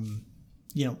was...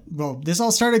 this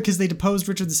all started because they deposed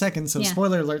Richard II. So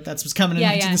spoiler alert, that's what's coming in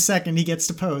Richard II. He gets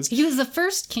deposed. He was the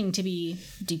first king to be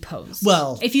deposed.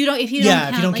 Well, if you don't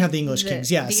count the English kings,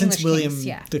 since William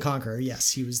the Conqueror,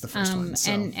 yes, he was the first one. So.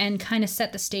 And kind of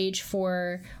set the stage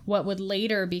for what would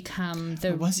later become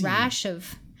the rash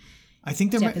of. I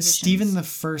think Stephen the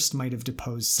First might have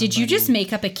deposed somebody. Did you just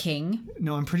make up a king?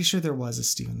 No, I'm pretty sure there was a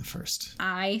Stephen the First.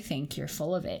 I think you're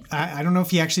full of it. I don't know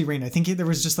if he actually reigned. I think there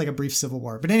was just like a brief civil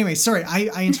war. But anyway, sorry,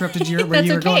 I interrupted you where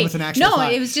you were going with an actual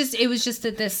thought. It was just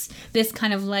that this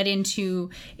kind of led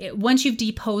into once you've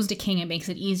deposed a king, it makes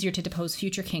it easier to depose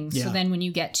future kings. Yeah. So then when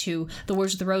you get to the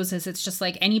Wars of the Roses, it's just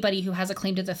like anybody who has a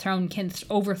claim to the throne can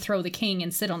overthrow the king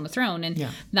and sit on the throne, and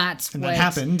that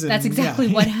happened. That's exactly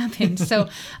what happened. So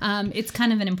it's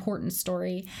kind of an important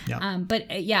story. Yeah. But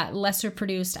lesser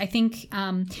produced. I think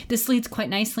this leads quite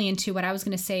nicely into what I was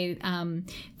going to say.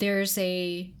 There's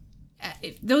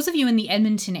those of you in the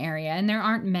Edmonton area, and there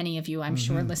aren't many of you, I'm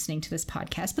sure, listening to this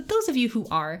podcast, but those of you who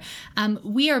are,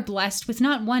 we are blessed with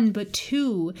not one, but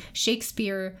two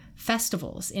Shakespeare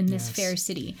festivals in this fair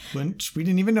city. Which we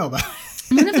didn't even know about.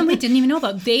 One of them we didn't even know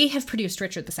about. They have produced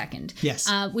Richard II. Yes.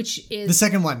 Which is... The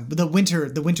second one, the winter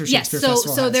Shakespeare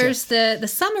Festival. There's the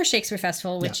Summer Shakespeare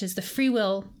Festival, which is the Free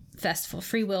Will Festival.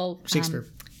 Free Will... Shakespeare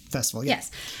Festival, yeah.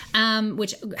 Yes,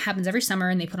 which happens every summer,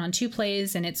 and they put on 2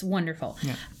 plays, and it's wonderful.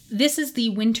 Yeah. This is the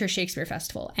Winter Shakespeare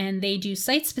Festival, and they do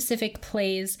site-specific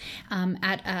plays.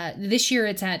 This year,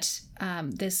 it's at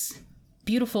this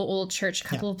beautiful old church a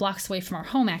couple of blocks away from our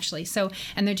home, actually.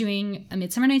 And they're doing A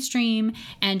Midsummer Night's Dream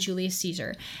and Julius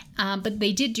Caesar. But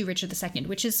they did do Richard II,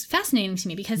 which is fascinating to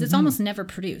me because it's almost never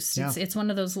produced. Yeah. It's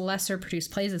one of those lesser produced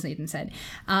plays, as Nathan said.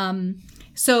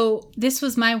 So this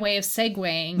was my way of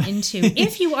segueing into,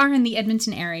 if you are in the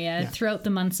Edmonton area throughout the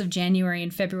months of January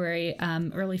and February,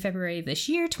 early February this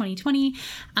year, 2020,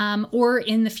 or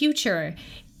in the future,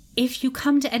 if you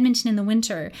come to Edmonton in the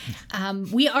winter,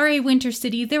 we are a winter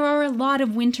city. There are a lot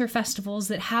of winter festivals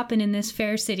that happen in this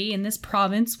fair city, in this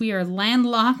province. We are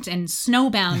landlocked and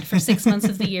snowbound for 6 months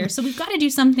of the year. So we've got to do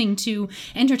something to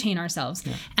entertain ourselves.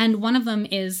 Yeah. And one of them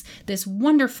is this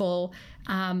wonderful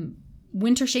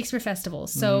Winter Shakespeare Festival.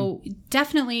 So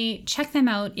definitely check them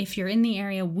out if you're in the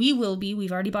area. We will be.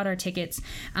 We've already bought our tickets.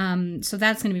 So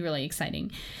that's going to be really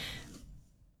exciting.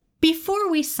 Before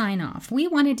we sign off, we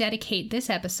want to dedicate this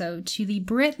episode to the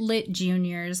Brit Lit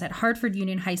Juniors at Hartford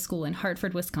Union High School in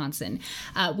Hartford, Wisconsin.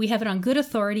 We have it on good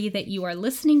authority that you are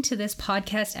listening to this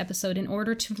podcast episode in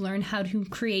order to learn how to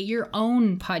create your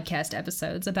own podcast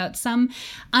episodes about some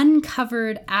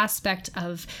uncovered aspect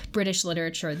of British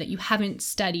literature that you haven't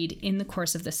studied in the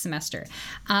course of this semester.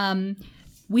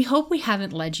 We hope we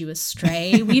haven't led you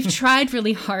astray. We've tried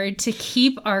really hard to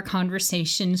keep our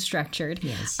conversation structured.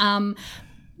 Yes.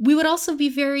 We would also be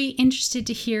very interested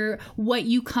to hear what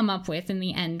you come up with in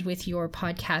the end with your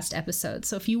podcast episodes.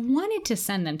 So if you wanted to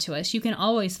send them to us, you can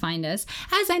always find us,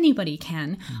 as anybody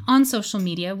can, on social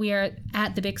media. We are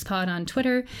at The BixPod on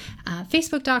Twitter,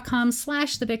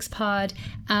 facebook.com/TheBixPod,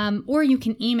 or you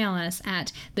can email us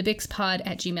at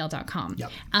thebixpod@gmail.com.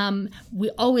 Yep.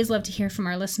 We always love to hear from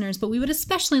our listeners, but we would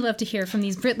especially love to hear from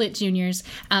these Britlit Juniors,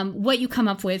 what you come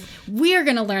up with. We are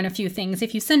going to learn a few things.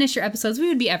 If you send us your episodes, we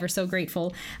would be ever so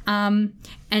grateful. And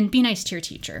be nice to your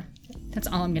teacher. That's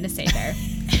all I'm going to say there.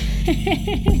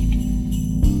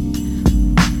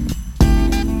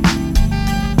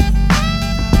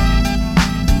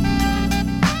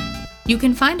 You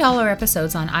can find all our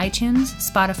episodes on iTunes,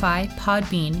 Spotify,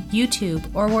 Podbean,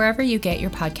 YouTube, or wherever you get your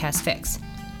podcast fix.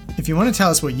 If you want to tell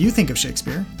us what you think of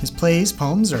Shakespeare, his plays,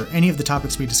 poems, or any of the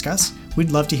topics we discuss, we'd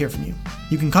love to hear from you.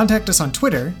 You can contact us on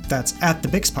Twitter, that's at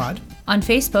 @TheBixPod, on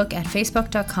Facebook at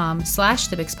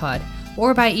facebook.com/TheBixPod,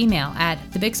 or by email at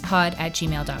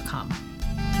thebixpod@gmail.com.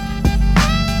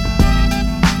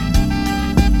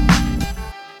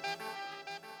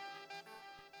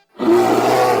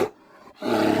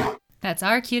 That's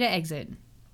our cue to exit.